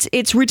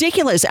 It's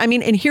ridiculous. I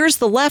mean, and here's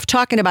the left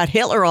talking about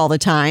Hitler all the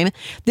time.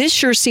 This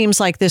sure seems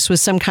like this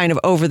was some kind of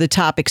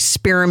over-the-top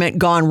experiment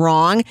gone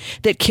wrong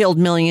that killed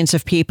millions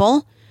of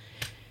people.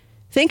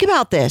 Think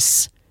about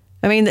this.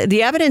 I mean,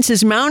 the evidence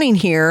is mounting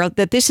here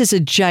that this is a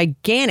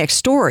gigantic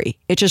story.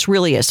 It just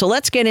really is. So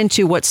let's get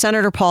into what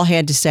Senator Paul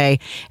had to say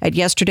at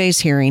yesterday's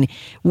hearing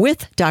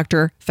with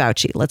Dr.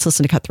 Fauci. Let's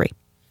listen to cut 3.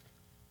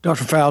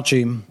 Dr.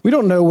 Fauci, we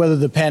don't know whether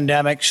the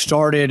pandemic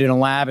started in a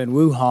lab in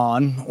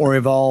Wuhan or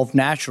evolved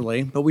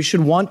naturally, but we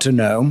should want to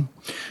know.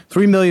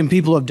 3 million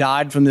people have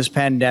died from this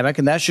pandemic,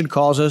 and that should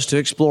cause us to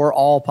explore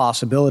all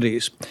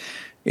possibilities.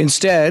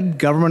 Instead,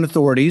 government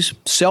authorities,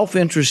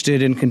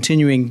 self-interested in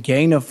continuing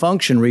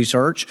gain-of-function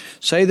research,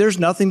 say there's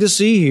nothing to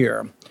see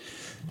here.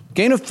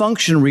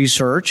 Gain-of-function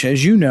research,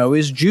 as you know,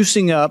 is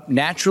juicing up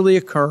naturally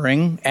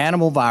occurring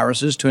animal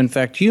viruses to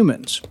infect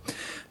humans.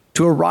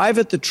 To arrive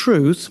at the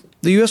truth,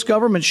 the U.S.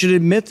 government should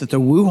admit that the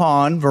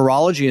Wuhan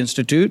Virology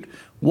Institute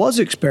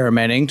was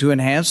experimenting to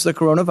enhance the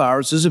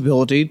coronavirus's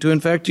ability to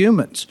infect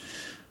humans.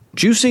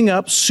 Juicing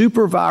up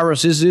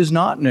superviruses is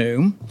not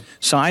new.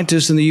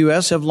 Scientists in the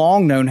U.S. have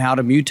long known how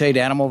to mutate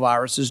animal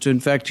viruses to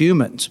infect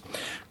humans.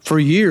 For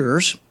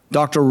years,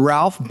 Dr.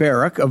 Ralph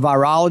Baric, a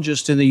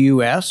virologist in the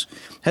U.S.,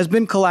 has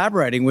been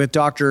collaborating with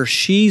Dr.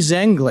 Shi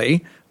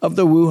Zhengli of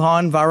the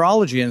Wuhan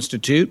Virology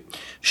Institute,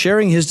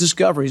 sharing his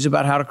discoveries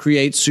about how to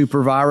create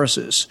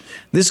superviruses.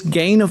 This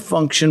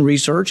gain-of-function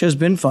research has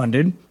been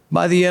funded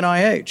by the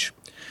NIH.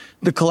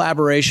 The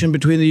collaboration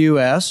between the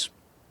U.S.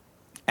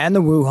 and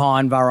the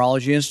Wuhan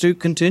Virology Institute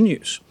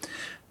continues.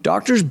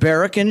 Doctors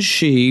Baric and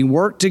Shi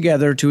worked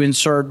together to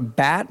insert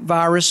bat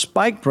virus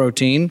spike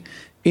protein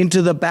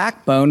into the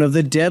backbone of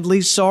the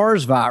deadly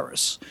SARS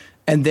virus,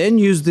 and then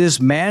use this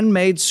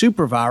man-made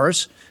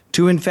supervirus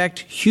to infect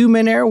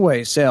human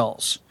airway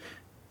cells.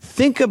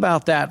 Think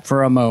about that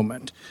for a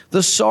moment.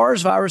 The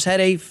SARS virus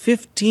had a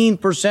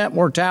 15%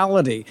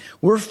 mortality.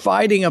 We're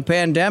fighting a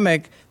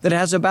pandemic that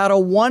has about a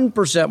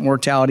 1%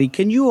 mortality.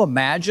 Can you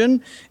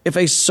imagine if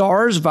a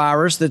SARS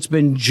virus that's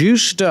been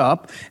juiced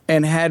up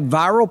and had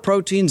viral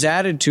proteins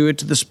added to it,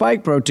 to the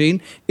spike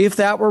protein, if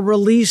that were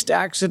released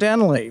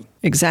accidentally?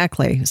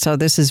 Exactly. So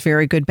this is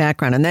very good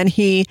background. And then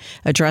he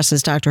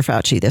addresses Dr.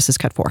 Fauci. This is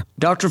cut 4.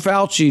 Dr.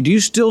 Fauci, do you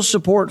still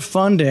support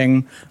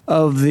funding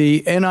of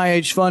the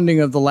NIH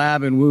funding of the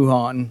lab in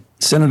Wuhan?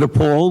 Senator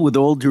Paul, with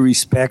all due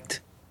respect,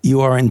 you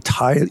are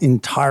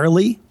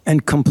entirely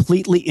and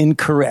completely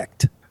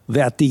incorrect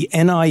that the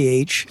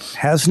NIH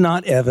has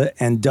not ever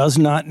and does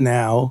not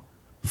now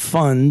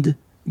fund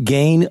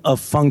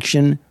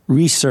gain-of-function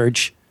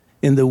research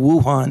in the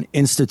Wuhan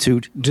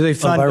Institute of Virology. Do they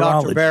fund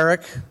Dr.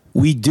 Barrick?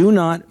 We do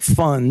not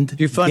fund.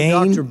 Do you fund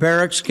Dr.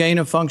 Barrick's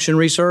gain-of-function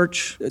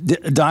research?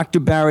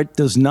 Dr. Barrett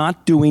does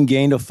not doing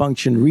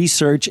gain-of-function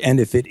research, and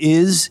if it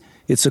is,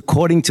 it's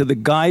according to the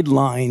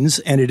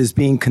guidelines, and it is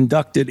being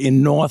conducted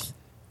in North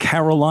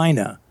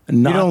Carolina.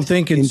 You don't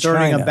think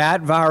inserting a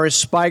bat virus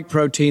spike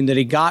protein that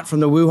he got from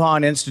the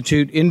Wuhan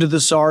Institute into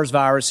the SARS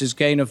virus is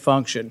gain of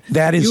function?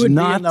 That is not. You would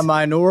not be in the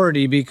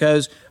minority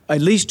because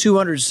at least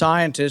 200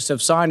 scientists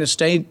have signed a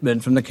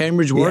statement from the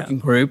Cambridge Working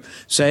Group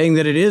saying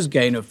that it is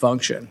gain of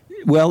function.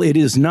 Well, it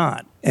is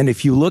not. And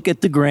if you look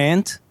at the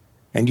grant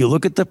and you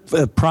look at the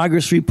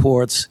progress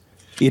reports,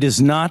 it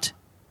is not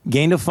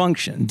gain of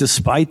function,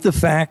 despite the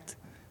fact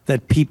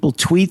that people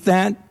tweet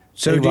that.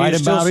 So do you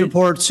still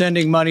support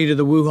sending money to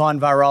the Wuhan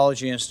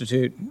Virology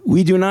Institute?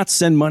 We do not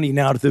send money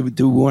now to the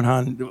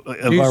Wuhan Virology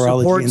Institute. Do you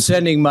support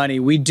sending money?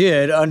 We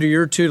did under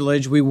your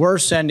tutelage. We were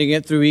sending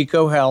it through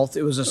EcoHealth.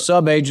 It was a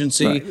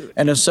sub-agency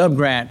and a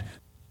sub-grant.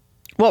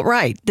 Well,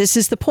 right. This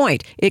is the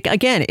point.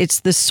 Again,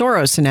 it's the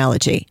Soros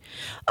analogy.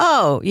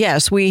 Oh,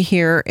 yes, we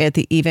here at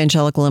the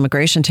evangelical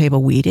immigration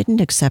table, we didn't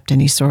accept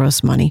any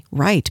Soros money.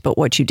 Right. But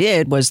what you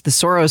did was the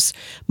Soros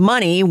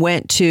money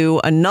went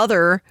to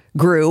another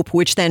group,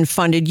 which then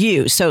funded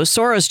you. So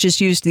Soros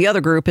just used the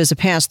other group as a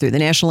pass-through, the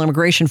National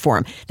Immigration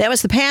Forum. That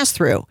was the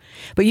pass-through.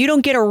 But you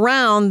don't get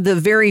around the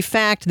very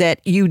fact that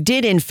you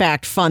did, in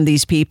fact, fund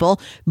these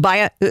people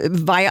via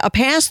a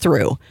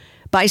pass-through.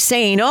 By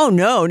saying, oh,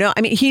 no.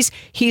 I mean,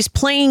 he's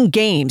playing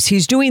games.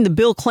 He's doing the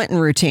Bill Clinton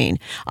routine.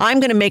 I'm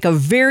going to make a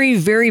very,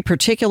 very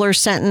particular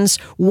sentence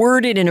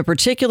worded in a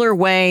particular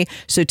way.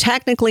 So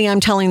technically I'm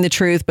telling the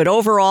truth, but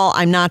overall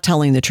I'm not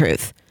telling the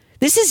truth.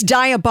 This is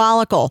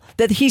diabolical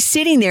that he's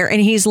sitting there and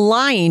he's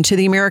lying to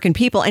the American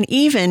people. And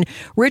even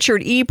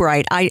Richard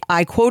Ebright,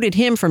 I quoted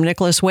him from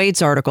Nicholas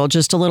Wade's article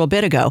just a little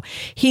bit ago.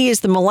 He is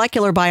the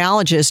molecular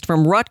biologist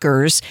from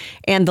Rutgers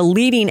and the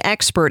leading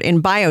expert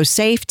in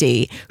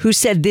biosafety who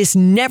said this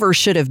never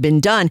should have been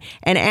done.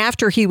 And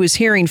after he was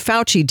hearing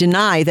Fauci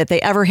deny that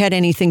they ever had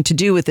anything to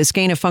do with this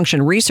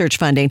gain-of-function research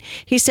funding,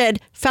 he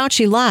said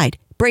Fauci lied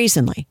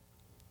brazenly.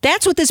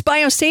 That's what this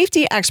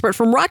biosafety expert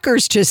from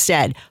Rutgers just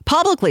said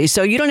publicly.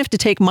 So you don't have to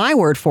take my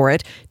word for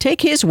it. Take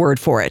his word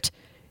for it.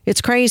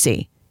 It's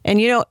crazy. And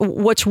you know,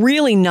 what's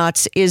really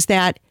nuts is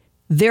that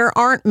there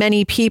aren't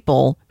many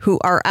people who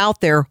are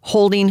out there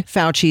holding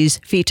Fauci's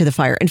feet to the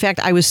fire. In fact,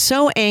 I was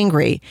so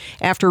angry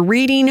after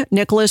reading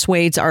Nicholas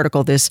Wade's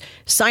article, this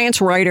science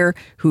writer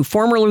who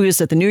formerly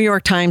was at the New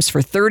York Times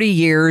for 30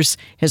 years,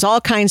 has all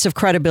kinds of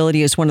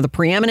credibility as one of the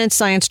preeminent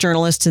science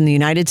journalists in the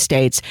United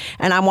States.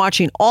 And I'm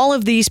watching all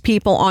of these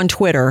people on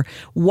Twitter,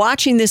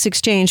 watching this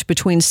exchange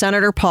between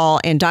Senator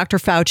Paul and Dr.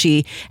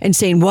 Fauci and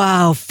saying,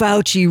 wow,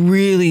 Fauci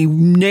really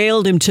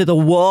nailed him to the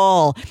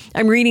wall.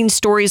 I'm reading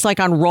stories like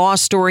on Raw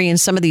Story and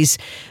some of these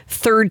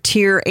third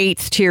tier,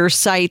 eighth tier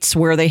sites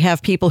where they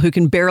have people who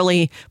can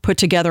barely put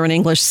together an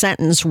English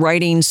sentence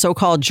writing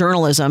so-called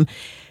journalism.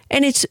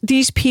 And it's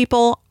these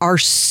people are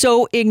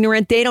so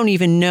ignorant. They don't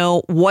even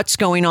know what's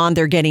going on.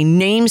 They're getting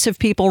names of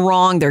people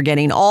wrong. They're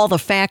getting all the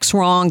facts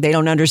wrong. They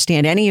don't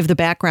understand any of the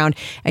background.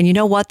 And you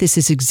know what? This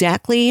is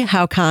exactly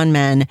how con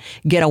men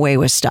get away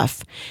with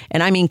stuff.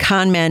 And I mean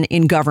con men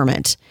in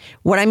government.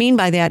 What I mean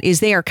by that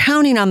is they are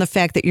counting on the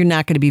fact that you're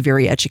not going to be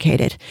very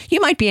educated. You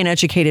might be an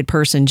educated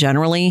person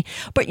generally,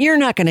 but you're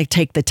not going to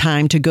take the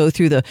time to go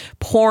through the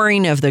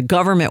pouring of the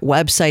government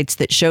websites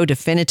that show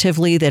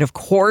definitively that, of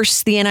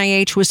course, the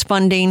NIH was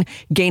funding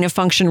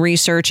gain-of-function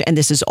research, and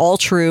this is all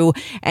true.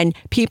 And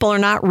people are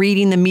not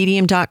reading the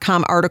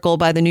Medium.com article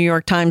by the New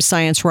York Times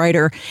science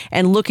writer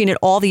and looking at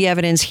all the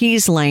evidence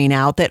he's laying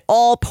out that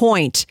all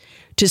point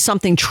to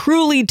something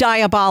truly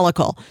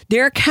diabolical.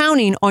 They're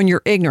counting on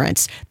your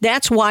ignorance.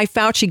 That's why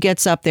Fauci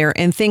gets up there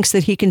and thinks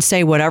that he can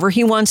say whatever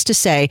he wants to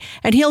say,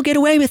 and he'll get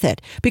away with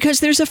it because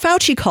there's a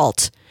Fauci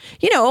cult.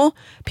 You know,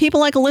 people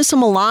like Alyssa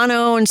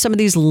Milano and some of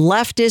these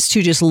leftists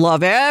who just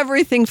love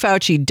everything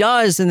Fauci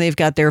does, and they've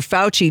got their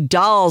Fauci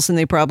dolls, and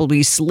they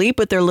probably sleep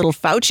with their little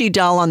Fauci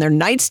doll on their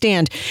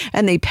nightstand,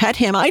 and they pet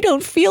him. I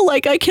don't feel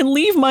like I can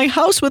leave my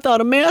house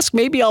without a mask.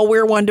 Maybe I'll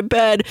wear one to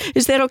bed.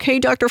 Is that okay,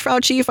 Dr.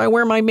 Fauci, if I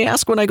wear my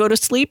mask when I go to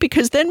sleep,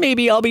 because then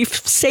maybe I'll be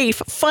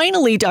safe.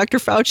 Finally, Dr.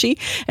 Fauci,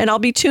 and I'll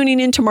be tuning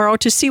in tomorrow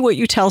to see what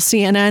you tell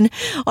CNN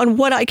on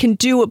what I can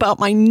do about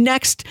my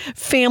next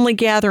family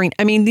gathering.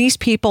 I mean, these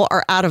people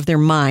are out of their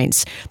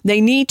minds.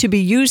 They need to be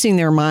using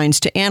their minds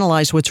to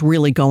analyze what's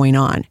really going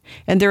on.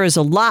 And there is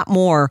a lot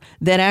more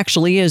that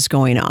actually is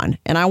going on.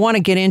 And I want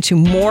to get into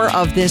more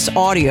of this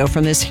audio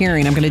from this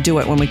hearing. I'm going to do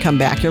it when we come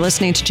back. You're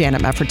listening to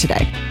Janet Mefford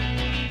Today.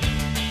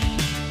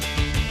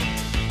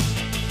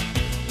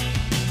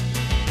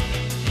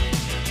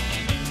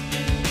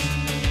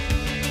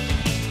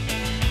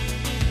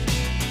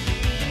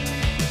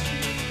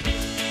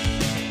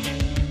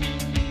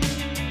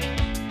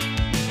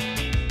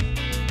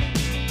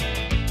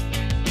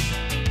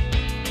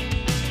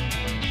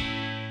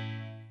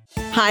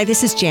 Hi,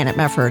 this is Janet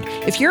Mefford.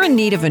 If you're in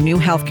need of a new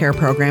healthcare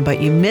program, but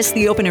you missed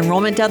the open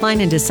enrollment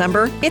deadline in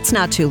December, it's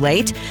not too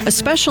late. A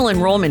special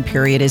enrollment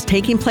period is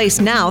taking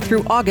place now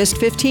through August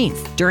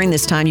 15th. During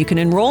this time, you can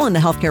enroll in the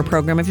healthcare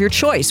program of your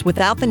choice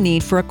without the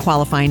need for a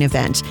qualifying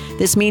event.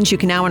 This means you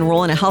can now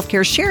enroll in a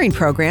healthcare sharing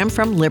program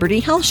from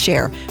Liberty Health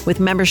Share, with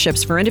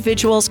memberships for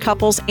individuals,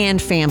 couples,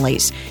 and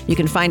families. You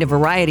can find a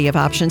variety of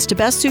options to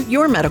best suit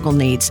your medical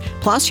needs.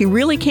 Plus, you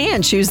really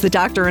can choose the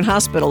doctor and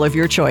hospital of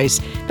your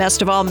choice.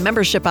 Best of all,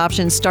 membership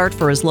options start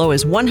for as low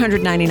as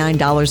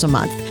 $199 a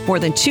month. More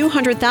than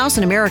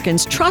 200,000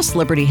 Americans trust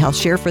Liberty Health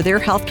Share for their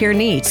healthcare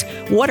needs.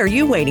 What are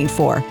you waiting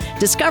for?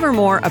 Discover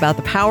more about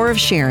the power of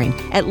sharing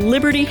at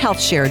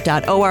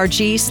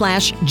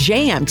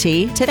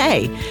libertyhealthshare.org/JMT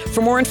today.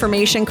 For more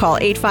information, call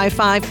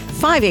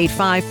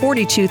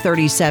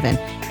 855-585-4237,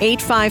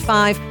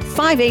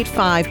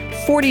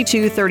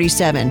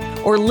 855-585-4237,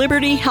 or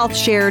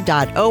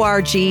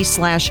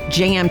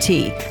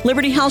libertyhealthshare.org/JMT,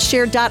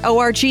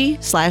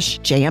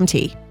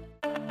 libertyhealthshare.org/JMT.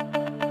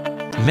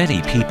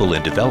 Many people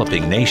in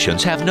developing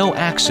nations have no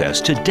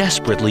access to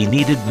desperately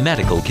needed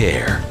medical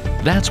care.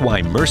 That's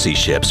why Mercy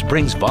Ships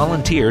brings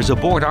volunteers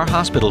aboard our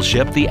hospital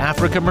ship, the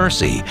Africa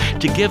Mercy,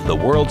 to give the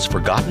world's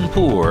forgotten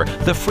poor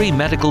the free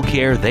medical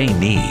care they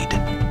need.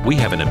 We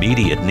have an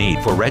immediate need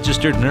for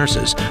registered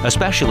nurses,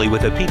 especially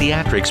with a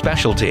pediatric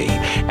specialty.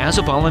 As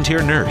a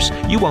volunteer nurse,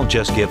 you won't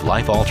just give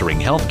life-altering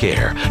health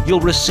care,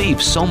 you'll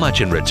receive so much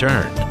in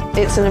return.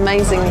 It's an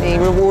amazingly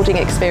rewarding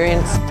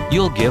experience.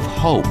 You'll give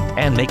hope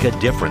and make a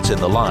difference in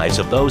the lives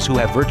of those who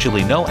have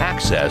virtually no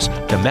access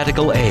to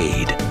medical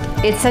aid.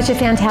 It's such a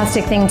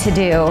fantastic thing to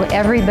do.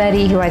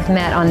 Everybody who I've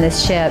met on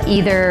this ship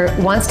either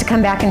wants to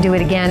come back and do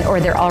it again, or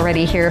they're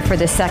already here for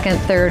the second,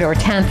 third, or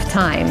 10th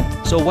time.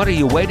 So what are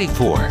you waiting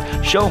for?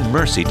 Show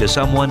mercy to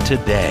someone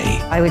today.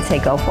 I would say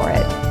go for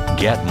it.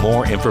 Get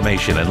more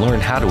information and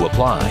learn how to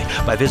apply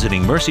by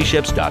visiting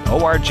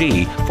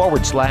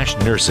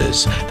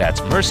mercyships.org/nurses. That's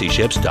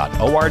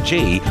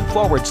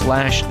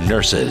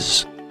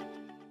mercyships.org/nurses.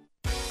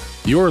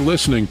 You're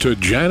listening to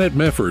Janet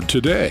Mefford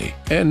Today.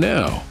 And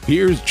now,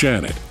 here's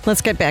Janet. Let's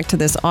get back to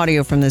this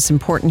audio from this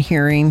important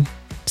hearing.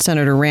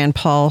 Senator Rand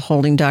Paul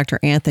holding Dr.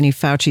 Anthony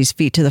Fauci's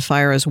feet to the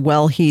fire as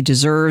well. He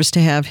deserves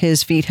to have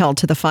his feet held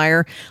to the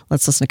fire.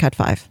 Let's listen to Cut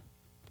 5.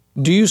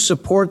 Do you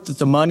support that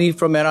the money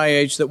from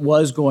NIH that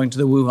was going to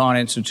the Wuhan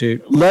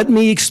Institute? Let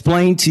me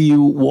explain to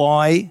you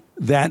why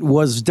that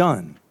was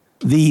done.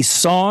 The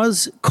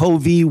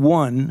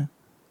SARS-CoV-1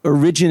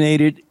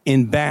 originated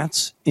in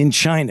bats in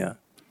China.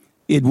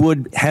 It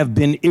would have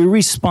been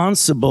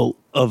irresponsible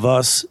of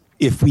us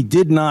if we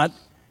did not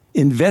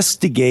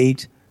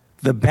investigate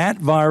the bat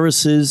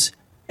viruses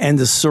and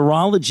the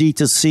serology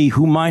to see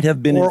who might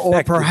have been infected.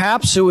 Or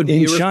perhaps it would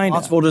be China.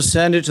 irresponsible to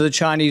send it to the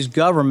Chinese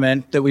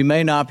government that we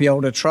may not be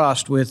able to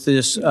trust with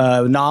this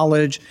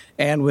knowledge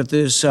and with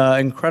this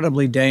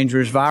incredibly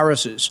dangerous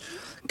viruses.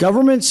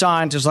 Government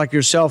scientists like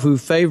yourself who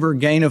favor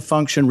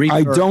gain-of-function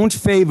research. I don't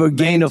favor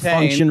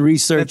gain-of-function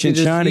research in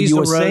China.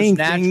 You are saying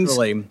things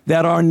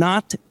that are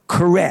not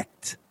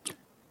correct.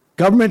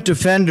 Government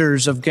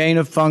defenders of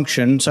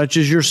gain-of-function, such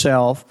as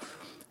yourself,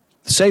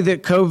 say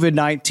that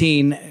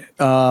COVID-19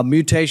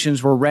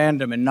 mutations were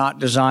random and not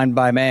designed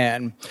by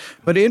man.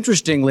 But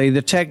interestingly,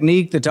 the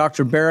technique that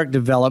Dr. Barrick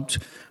developed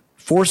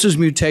forces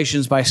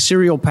mutations by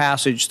serial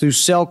passage through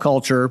cell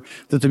culture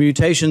that the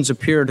mutations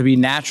appear to be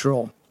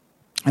natural.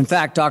 In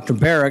fact, Dr.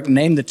 Barrick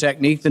named the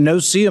technique the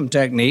no-see-em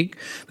technique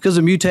because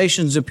the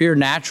mutations appear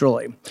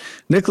naturally.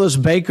 Nicholas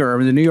Baker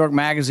of the New York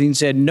Magazine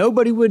said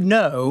nobody would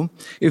know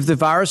if the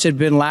virus had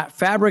been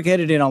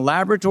fabricated in a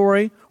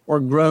laboratory or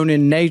grown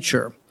in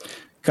nature.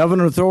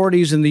 Government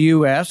authorities in the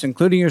U.S.,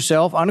 including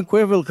yourself,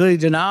 unequivocally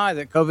deny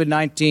that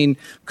COVID-19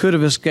 could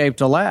have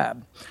escaped a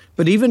lab.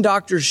 But even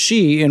Dr.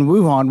 Shi in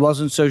Wuhan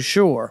wasn't so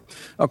sure.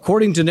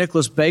 According to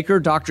Nicholas Baker,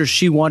 Dr.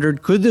 Shi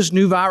wondered, could this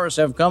new virus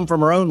have come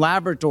from her own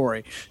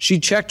laboratory? She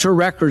checked her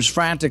records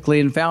frantically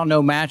and found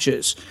no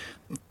matches.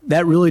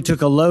 That really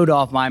took a load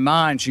off my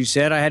mind, she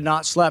said. I had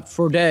not slept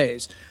for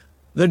days.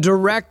 The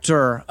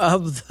director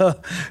of the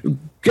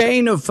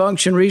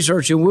gain-of-function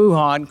research in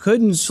Wuhan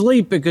couldn't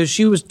sleep because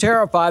she was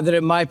terrified that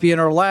it might be in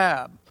her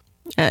lab.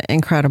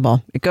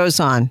 Incredible. It goes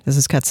on. This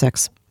is Cut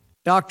 6.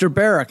 Dr.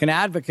 Barrick, an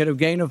advocate of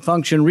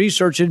gain-of-function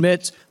research,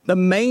 admits the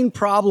main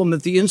problem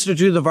that the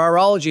Institute of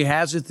Virology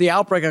has is the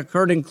outbreak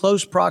occurred in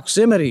close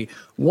proximity.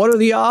 What are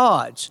the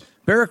odds?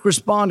 Barrick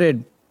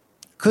responded,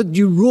 could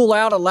you rule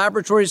out a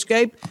laboratory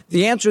escape?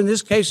 The answer in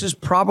this case is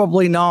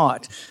probably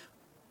not.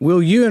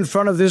 Will you, in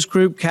front of this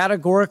group,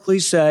 categorically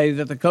say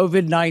that the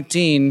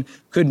COVID-19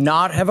 could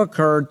not have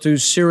occurred through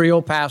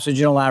serial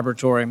passage in a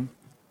laboratory?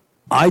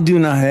 I do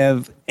not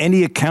have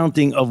any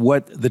accounting of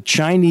what the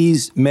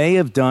Chinese may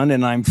have done,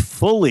 and I'm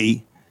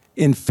fully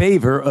in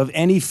favor of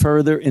any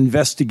further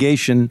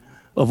investigation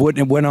of what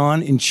went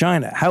on in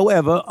China.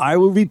 However, I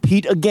will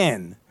repeat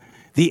again,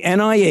 the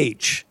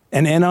NIH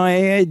and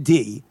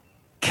NIAID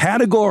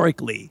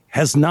categorically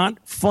has not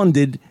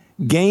funded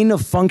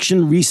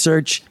gain-of-function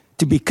research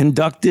to be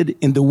conducted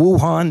in the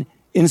Wuhan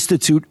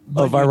Institute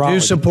of Virology. You do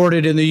support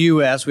it in the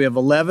U.S. We have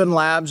 11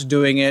 labs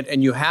doing it,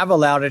 and you have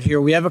allowed it here.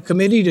 We have a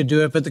committee to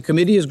do it, but the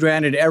committee has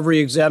granted every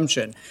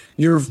exemption.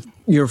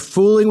 You're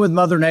fooling with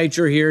Mother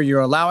Nature here.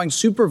 You're allowing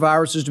super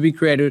viruses to be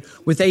created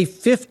with a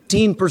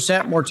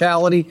 15%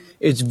 mortality.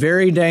 It's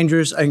very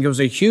dangerous. I think it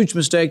was a huge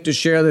mistake to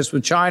share this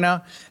with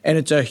China, and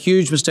it's a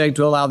huge mistake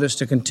to allow this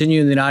to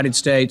continue in the United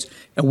States.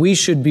 And we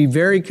should be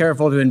very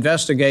careful to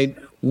investigate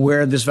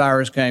where this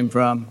virus came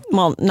from.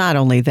 Well, not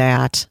only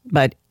that,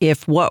 but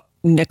if what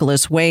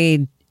Nicholas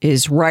Wade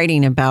is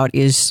writing about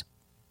is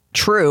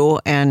true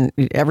and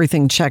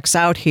everything checks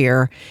out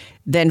here,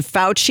 then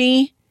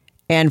Fauci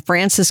and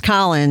Francis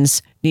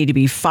Collins need to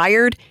be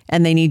fired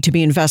and they need to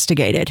be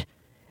investigated.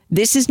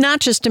 This is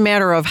not just a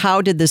matter of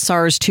how did the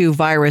SARS-2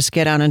 virus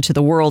get out into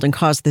the world and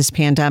cause this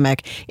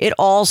pandemic. It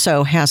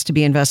also has to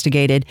be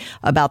investigated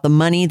about the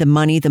money.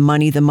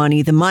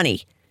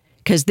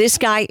 Because this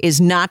guy is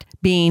not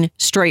being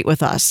straight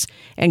with us.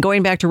 And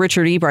going back to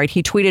Richard Ebright,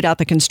 he tweeted out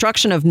the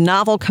construction of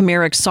novel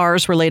chimeric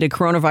SARS-related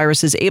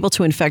coronavirus is able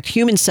to infect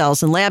human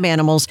cells and lab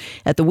animals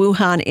at the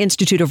Wuhan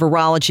Institute of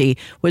Virology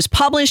was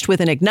published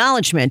with an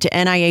acknowledgement to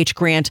NIH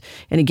grant,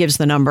 and it gives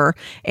the number,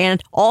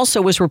 and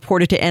also was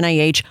reported to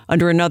NIH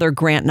under another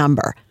grant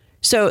number.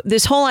 So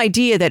this whole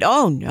idea that,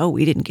 oh, no,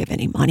 we didn't give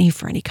any money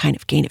for any kind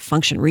of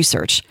gain-of-function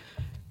research.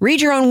 Read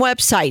your own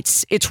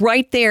websites. It's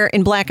right there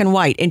in black and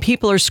white, and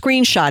people are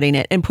screenshotting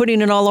it and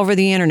putting it all over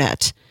the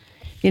internet.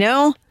 You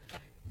know?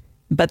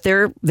 But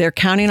they're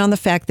counting on the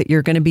fact that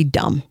you're going to be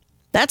dumb.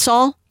 That's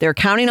all. They're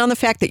counting on the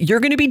fact that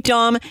you're going to be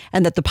dumb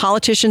and that the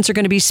politicians are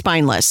going to be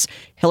spineless.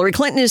 Hillary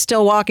Clinton is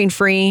still walking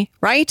free,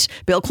 right?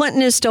 Bill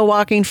Clinton is still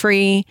walking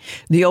free.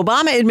 The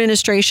Obama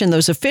administration,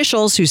 those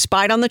officials who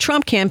spied on the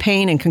Trump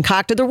campaign and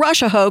concocted the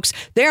Russia hoax,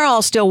 they're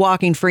all still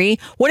walking free.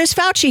 What does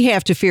Fauci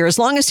have to fear? As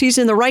long as he's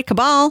in the right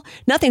cabal,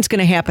 nothing's going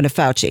to happen to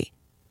Fauci.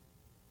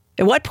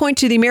 At what point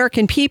do the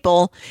American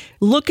people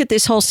look at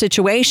this whole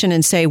situation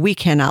and say, we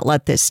cannot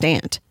let this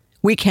stand?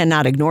 We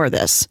cannot ignore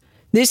this.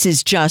 This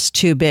is just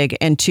too big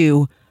and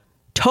too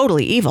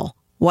totally evil,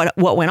 what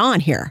went on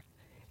here.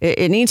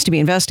 It needs to be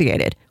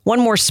investigated. One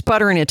more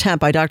sputtering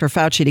attempt by Dr.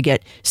 Fauci to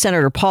get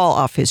Senator Paul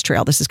off his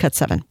trail. This is Cut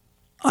 7.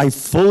 I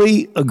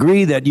fully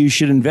agree that you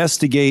should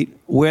investigate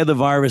where the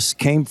virus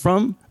came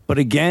from. But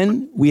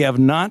again, we have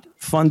not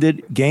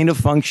funded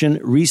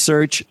gain-of-function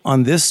research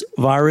on this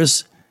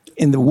virus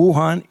in the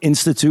Wuhan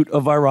Institute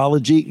of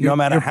Virology, no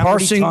matter how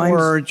many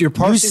times you're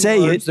parsing you say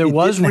words. There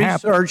was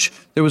research.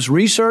 There was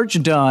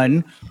research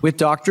done with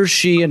Dr.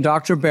 Shi and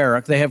Dr.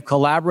 Barrick. They have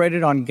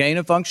collaborated on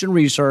gain-of-function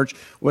research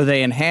where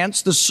they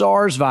enhanced the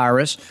SARS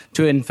virus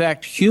to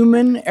infect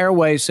human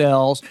airway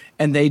cells,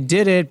 and they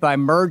did it by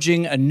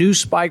merging a new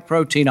spike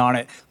protein on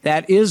it.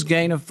 That is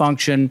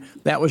gain-of-function.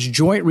 That was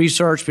joint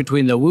research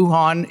between the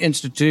Wuhan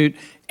Institute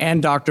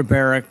and Dr.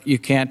 Barrick. You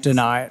can't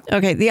deny it.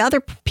 Okay, the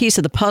other piece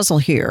of the puzzle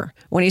here,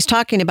 when he's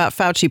talking about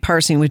Fauci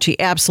parsing, which he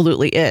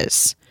absolutely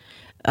is,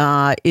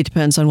 it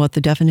depends on what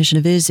the definition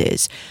of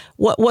is.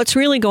 What's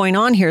really going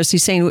on here is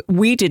he's saying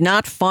we did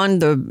not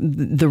fund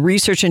the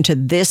research into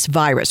this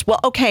virus.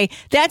 Well, okay,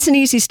 that's an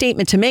easy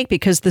statement to make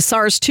because the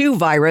SARS-2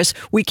 virus,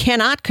 we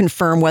cannot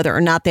confirm whether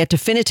or not that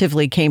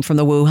definitively came from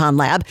the Wuhan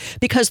lab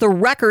because the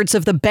records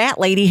of the bat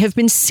lady have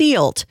been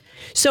sealed.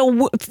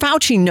 So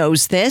Fauci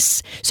knows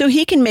this, so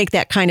he can make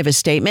that kind of a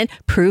statement,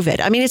 prove it.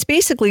 I mean, it's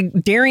basically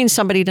daring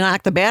somebody to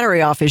knock the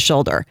battery off his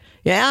shoulder.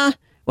 Yeah?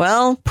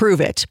 Well,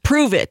 prove it.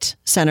 Prove it,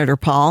 Senator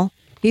Paul.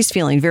 He's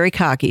feeling very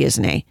cocky,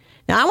 isn't he?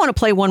 Now, I want to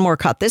play one more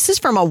cut. This is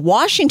from a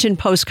Washington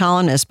Post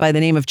columnist by the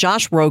name of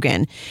Josh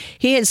Rogan.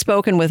 He had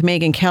spoken with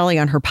Megyn Kelly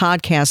on her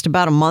podcast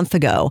about a month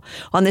ago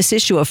on this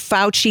issue of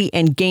Fauci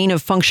and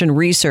gain-of-function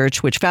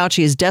research, which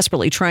Fauci is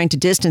desperately trying to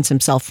distance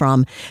himself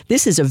from.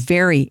 This is a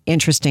very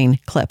interesting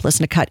clip.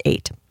 Listen to cut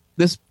 8.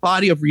 This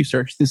body of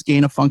research, this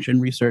gain-of-function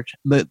research,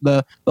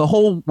 the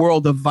whole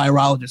world of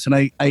virologists,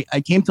 and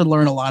I came to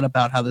learn a lot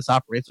about how this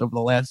operates over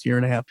the last year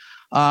and a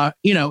half.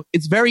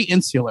 It's very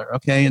insular,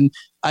 okay? And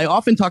I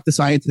often talk to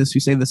scientists who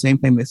say the same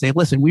thing. They say,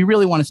 listen, we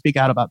really want to speak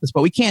out about this,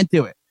 but we can't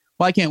do it.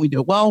 Why can't we do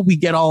it? Well, we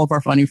get all of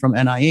our funding from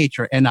NIH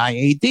or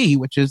NIAID,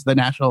 which is the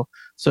National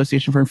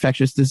Association for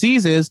Infectious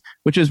Diseases,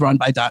 which is run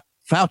by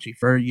Fauci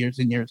for years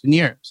and years and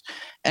years.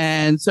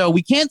 And so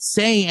we can't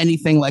say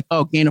anything like,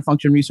 oh, gain of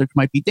function research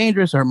might be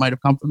dangerous or it might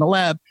have come from the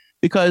lab,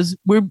 because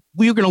we're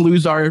going to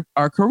lose our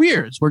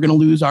careers. We're going to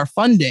lose our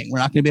funding. We're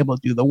not going to be able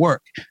to do the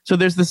work. So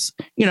there's this,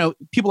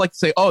 people like to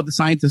say, oh, the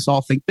scientists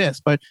all think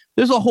this, but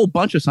there's a whole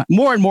bunch of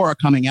more and more are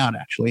coming out,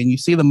 actually. And you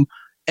see them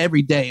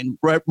every day. And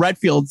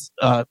Redfield's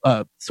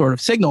sort of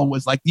signal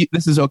was like,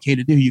 this is okay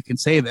to do. You can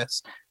say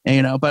this,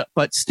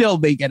 but still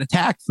they get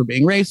attacked for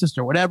being racist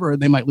or whatever.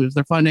 They might lose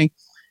their funding.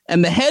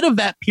 And the head of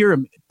that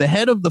pyramid, the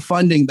head of the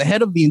funding, the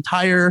head of the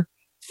entire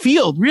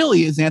field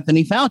really is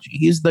Anthony Fauci.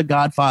 He's the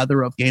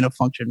godfather of gain of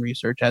function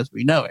research as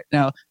we know it.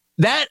 Now,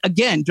 that,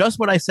 again, just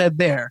what I said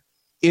there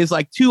is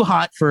like too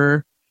hot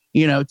for,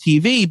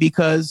 TV,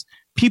 because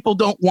people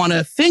don't want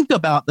to think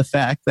about the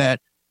fact that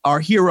our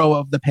hero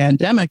of the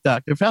pandemic,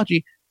 Dr.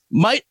 Fauci,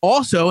 might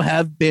also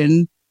have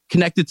been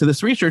connected to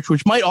this research,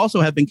 which might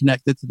also have been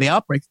connected to the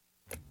outbreak.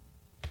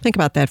 Think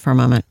about that for a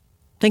moment.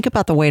 Think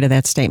about the weight of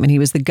that statement. He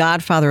was the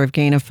godfather of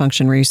gain of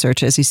function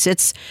research as he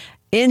sits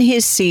in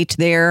his seat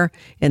there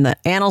in the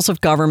annals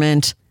of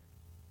government,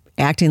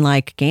 acting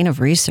like gain of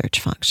research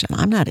function.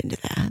 I'm not into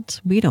that.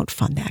 We don't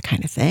fund that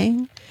kind of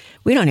thing.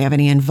 We don't have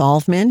any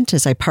involvement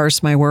as I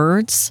parse my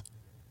words.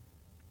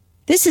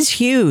 This is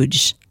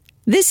huge.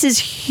 This is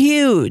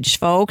huge,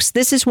 folks.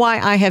 This is why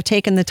I have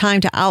taken the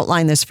time to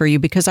outline this for you,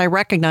 because I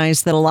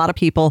recognize that a lot of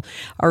people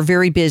are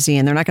very busy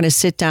and they're not going to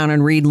sit down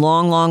and read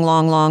long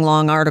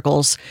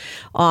articles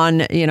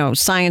on,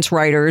 science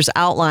writers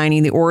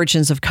outlining the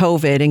origins of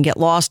COVID and get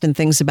lost in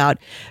things about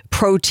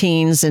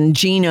proteins and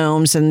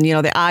genomes and,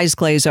 the eyes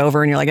glaze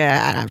over and you're like,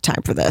 I don't have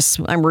time for this.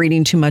 I'm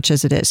reading too much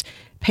as it is.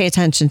 Pay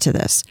attention to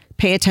this.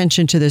 Pay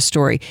attention to this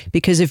story,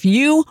 because if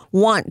you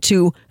want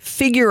to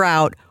figure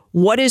out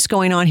what is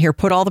going on here,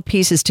 put all the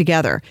pieces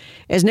together.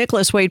 As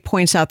Nicholas Wade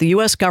points out, the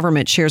U.S.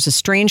 government shares a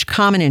strange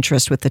common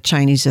interest with the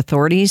Chinese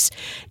authorities.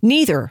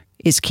 Neither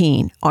is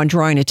keen on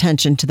drawing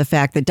attention to the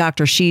fact that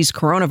Dr. Xi's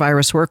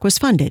coronavirus work was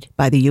funded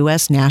by the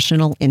U.S.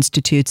 National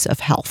Institutes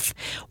of Health.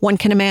 One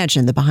can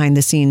imagine the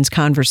behind-the-scenes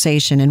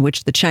conversation in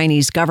which the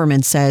Chinese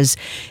government says,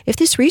 if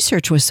this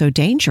research was so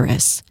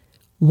dangerous,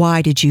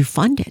 why did you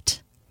fund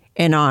it?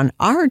 And on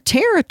our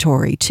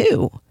territory,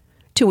 too.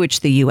 To which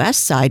the U.S.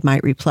 side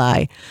might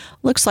reply,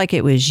 looks like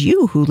it was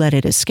you who let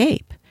it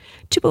escape.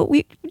 Do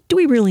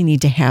we really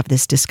need to have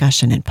this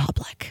discussion in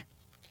public?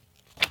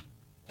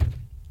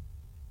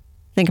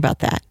 Think about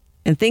that.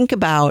 And think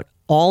about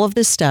all of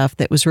the stuff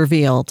that was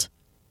revealed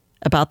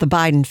about the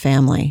Biden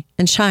family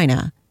and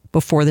China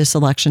before this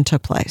election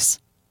took place.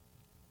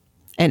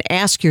 And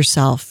ask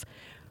yourself,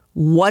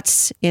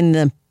 what's in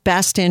the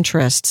best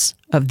interests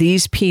of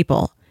these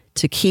people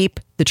to keep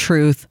the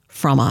truth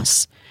from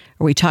us?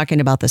 Are we talking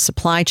about the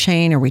supply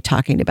chain? Are we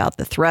talking about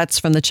the threats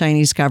from the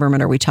Chinese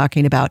government? Are we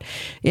talking about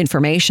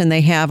information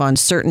they have on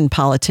certain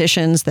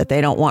politicians that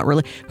they don't want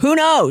really? Who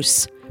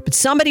knows? But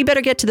somebody better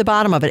get to the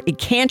bottom of it. It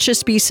can't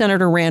just be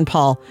Senator Rand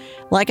Paul.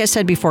 Like I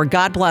said before,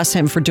 God bless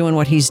him for doing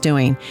what he's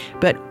doing.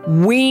 But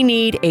we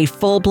need a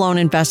full-blown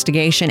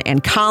investigation,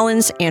 and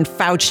Collins and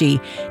Fauci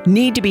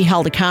need to be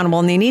held accountable,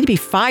 and they need to be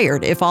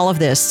fired if all of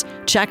this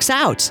checks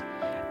out.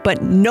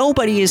 But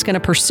nobody is going to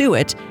pursue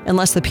it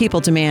unless the people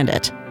demand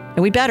it.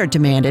 And we better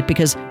demand it,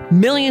 because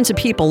millions of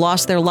people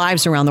lost their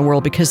lives around the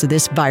world because of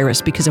this virus,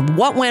 because of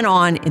what went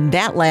on in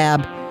that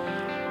lab,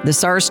 the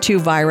SARS-2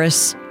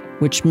 virus,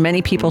 which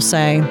many people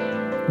say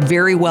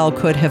very well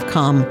could have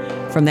come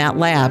from that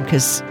lab,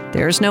 because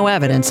there's no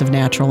evidence of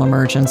natural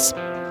emergence.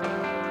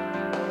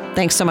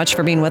 Thanks so much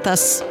for being with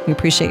us. We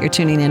appreciate your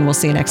tuning in. We'll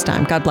see you next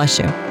time. God bless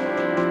you.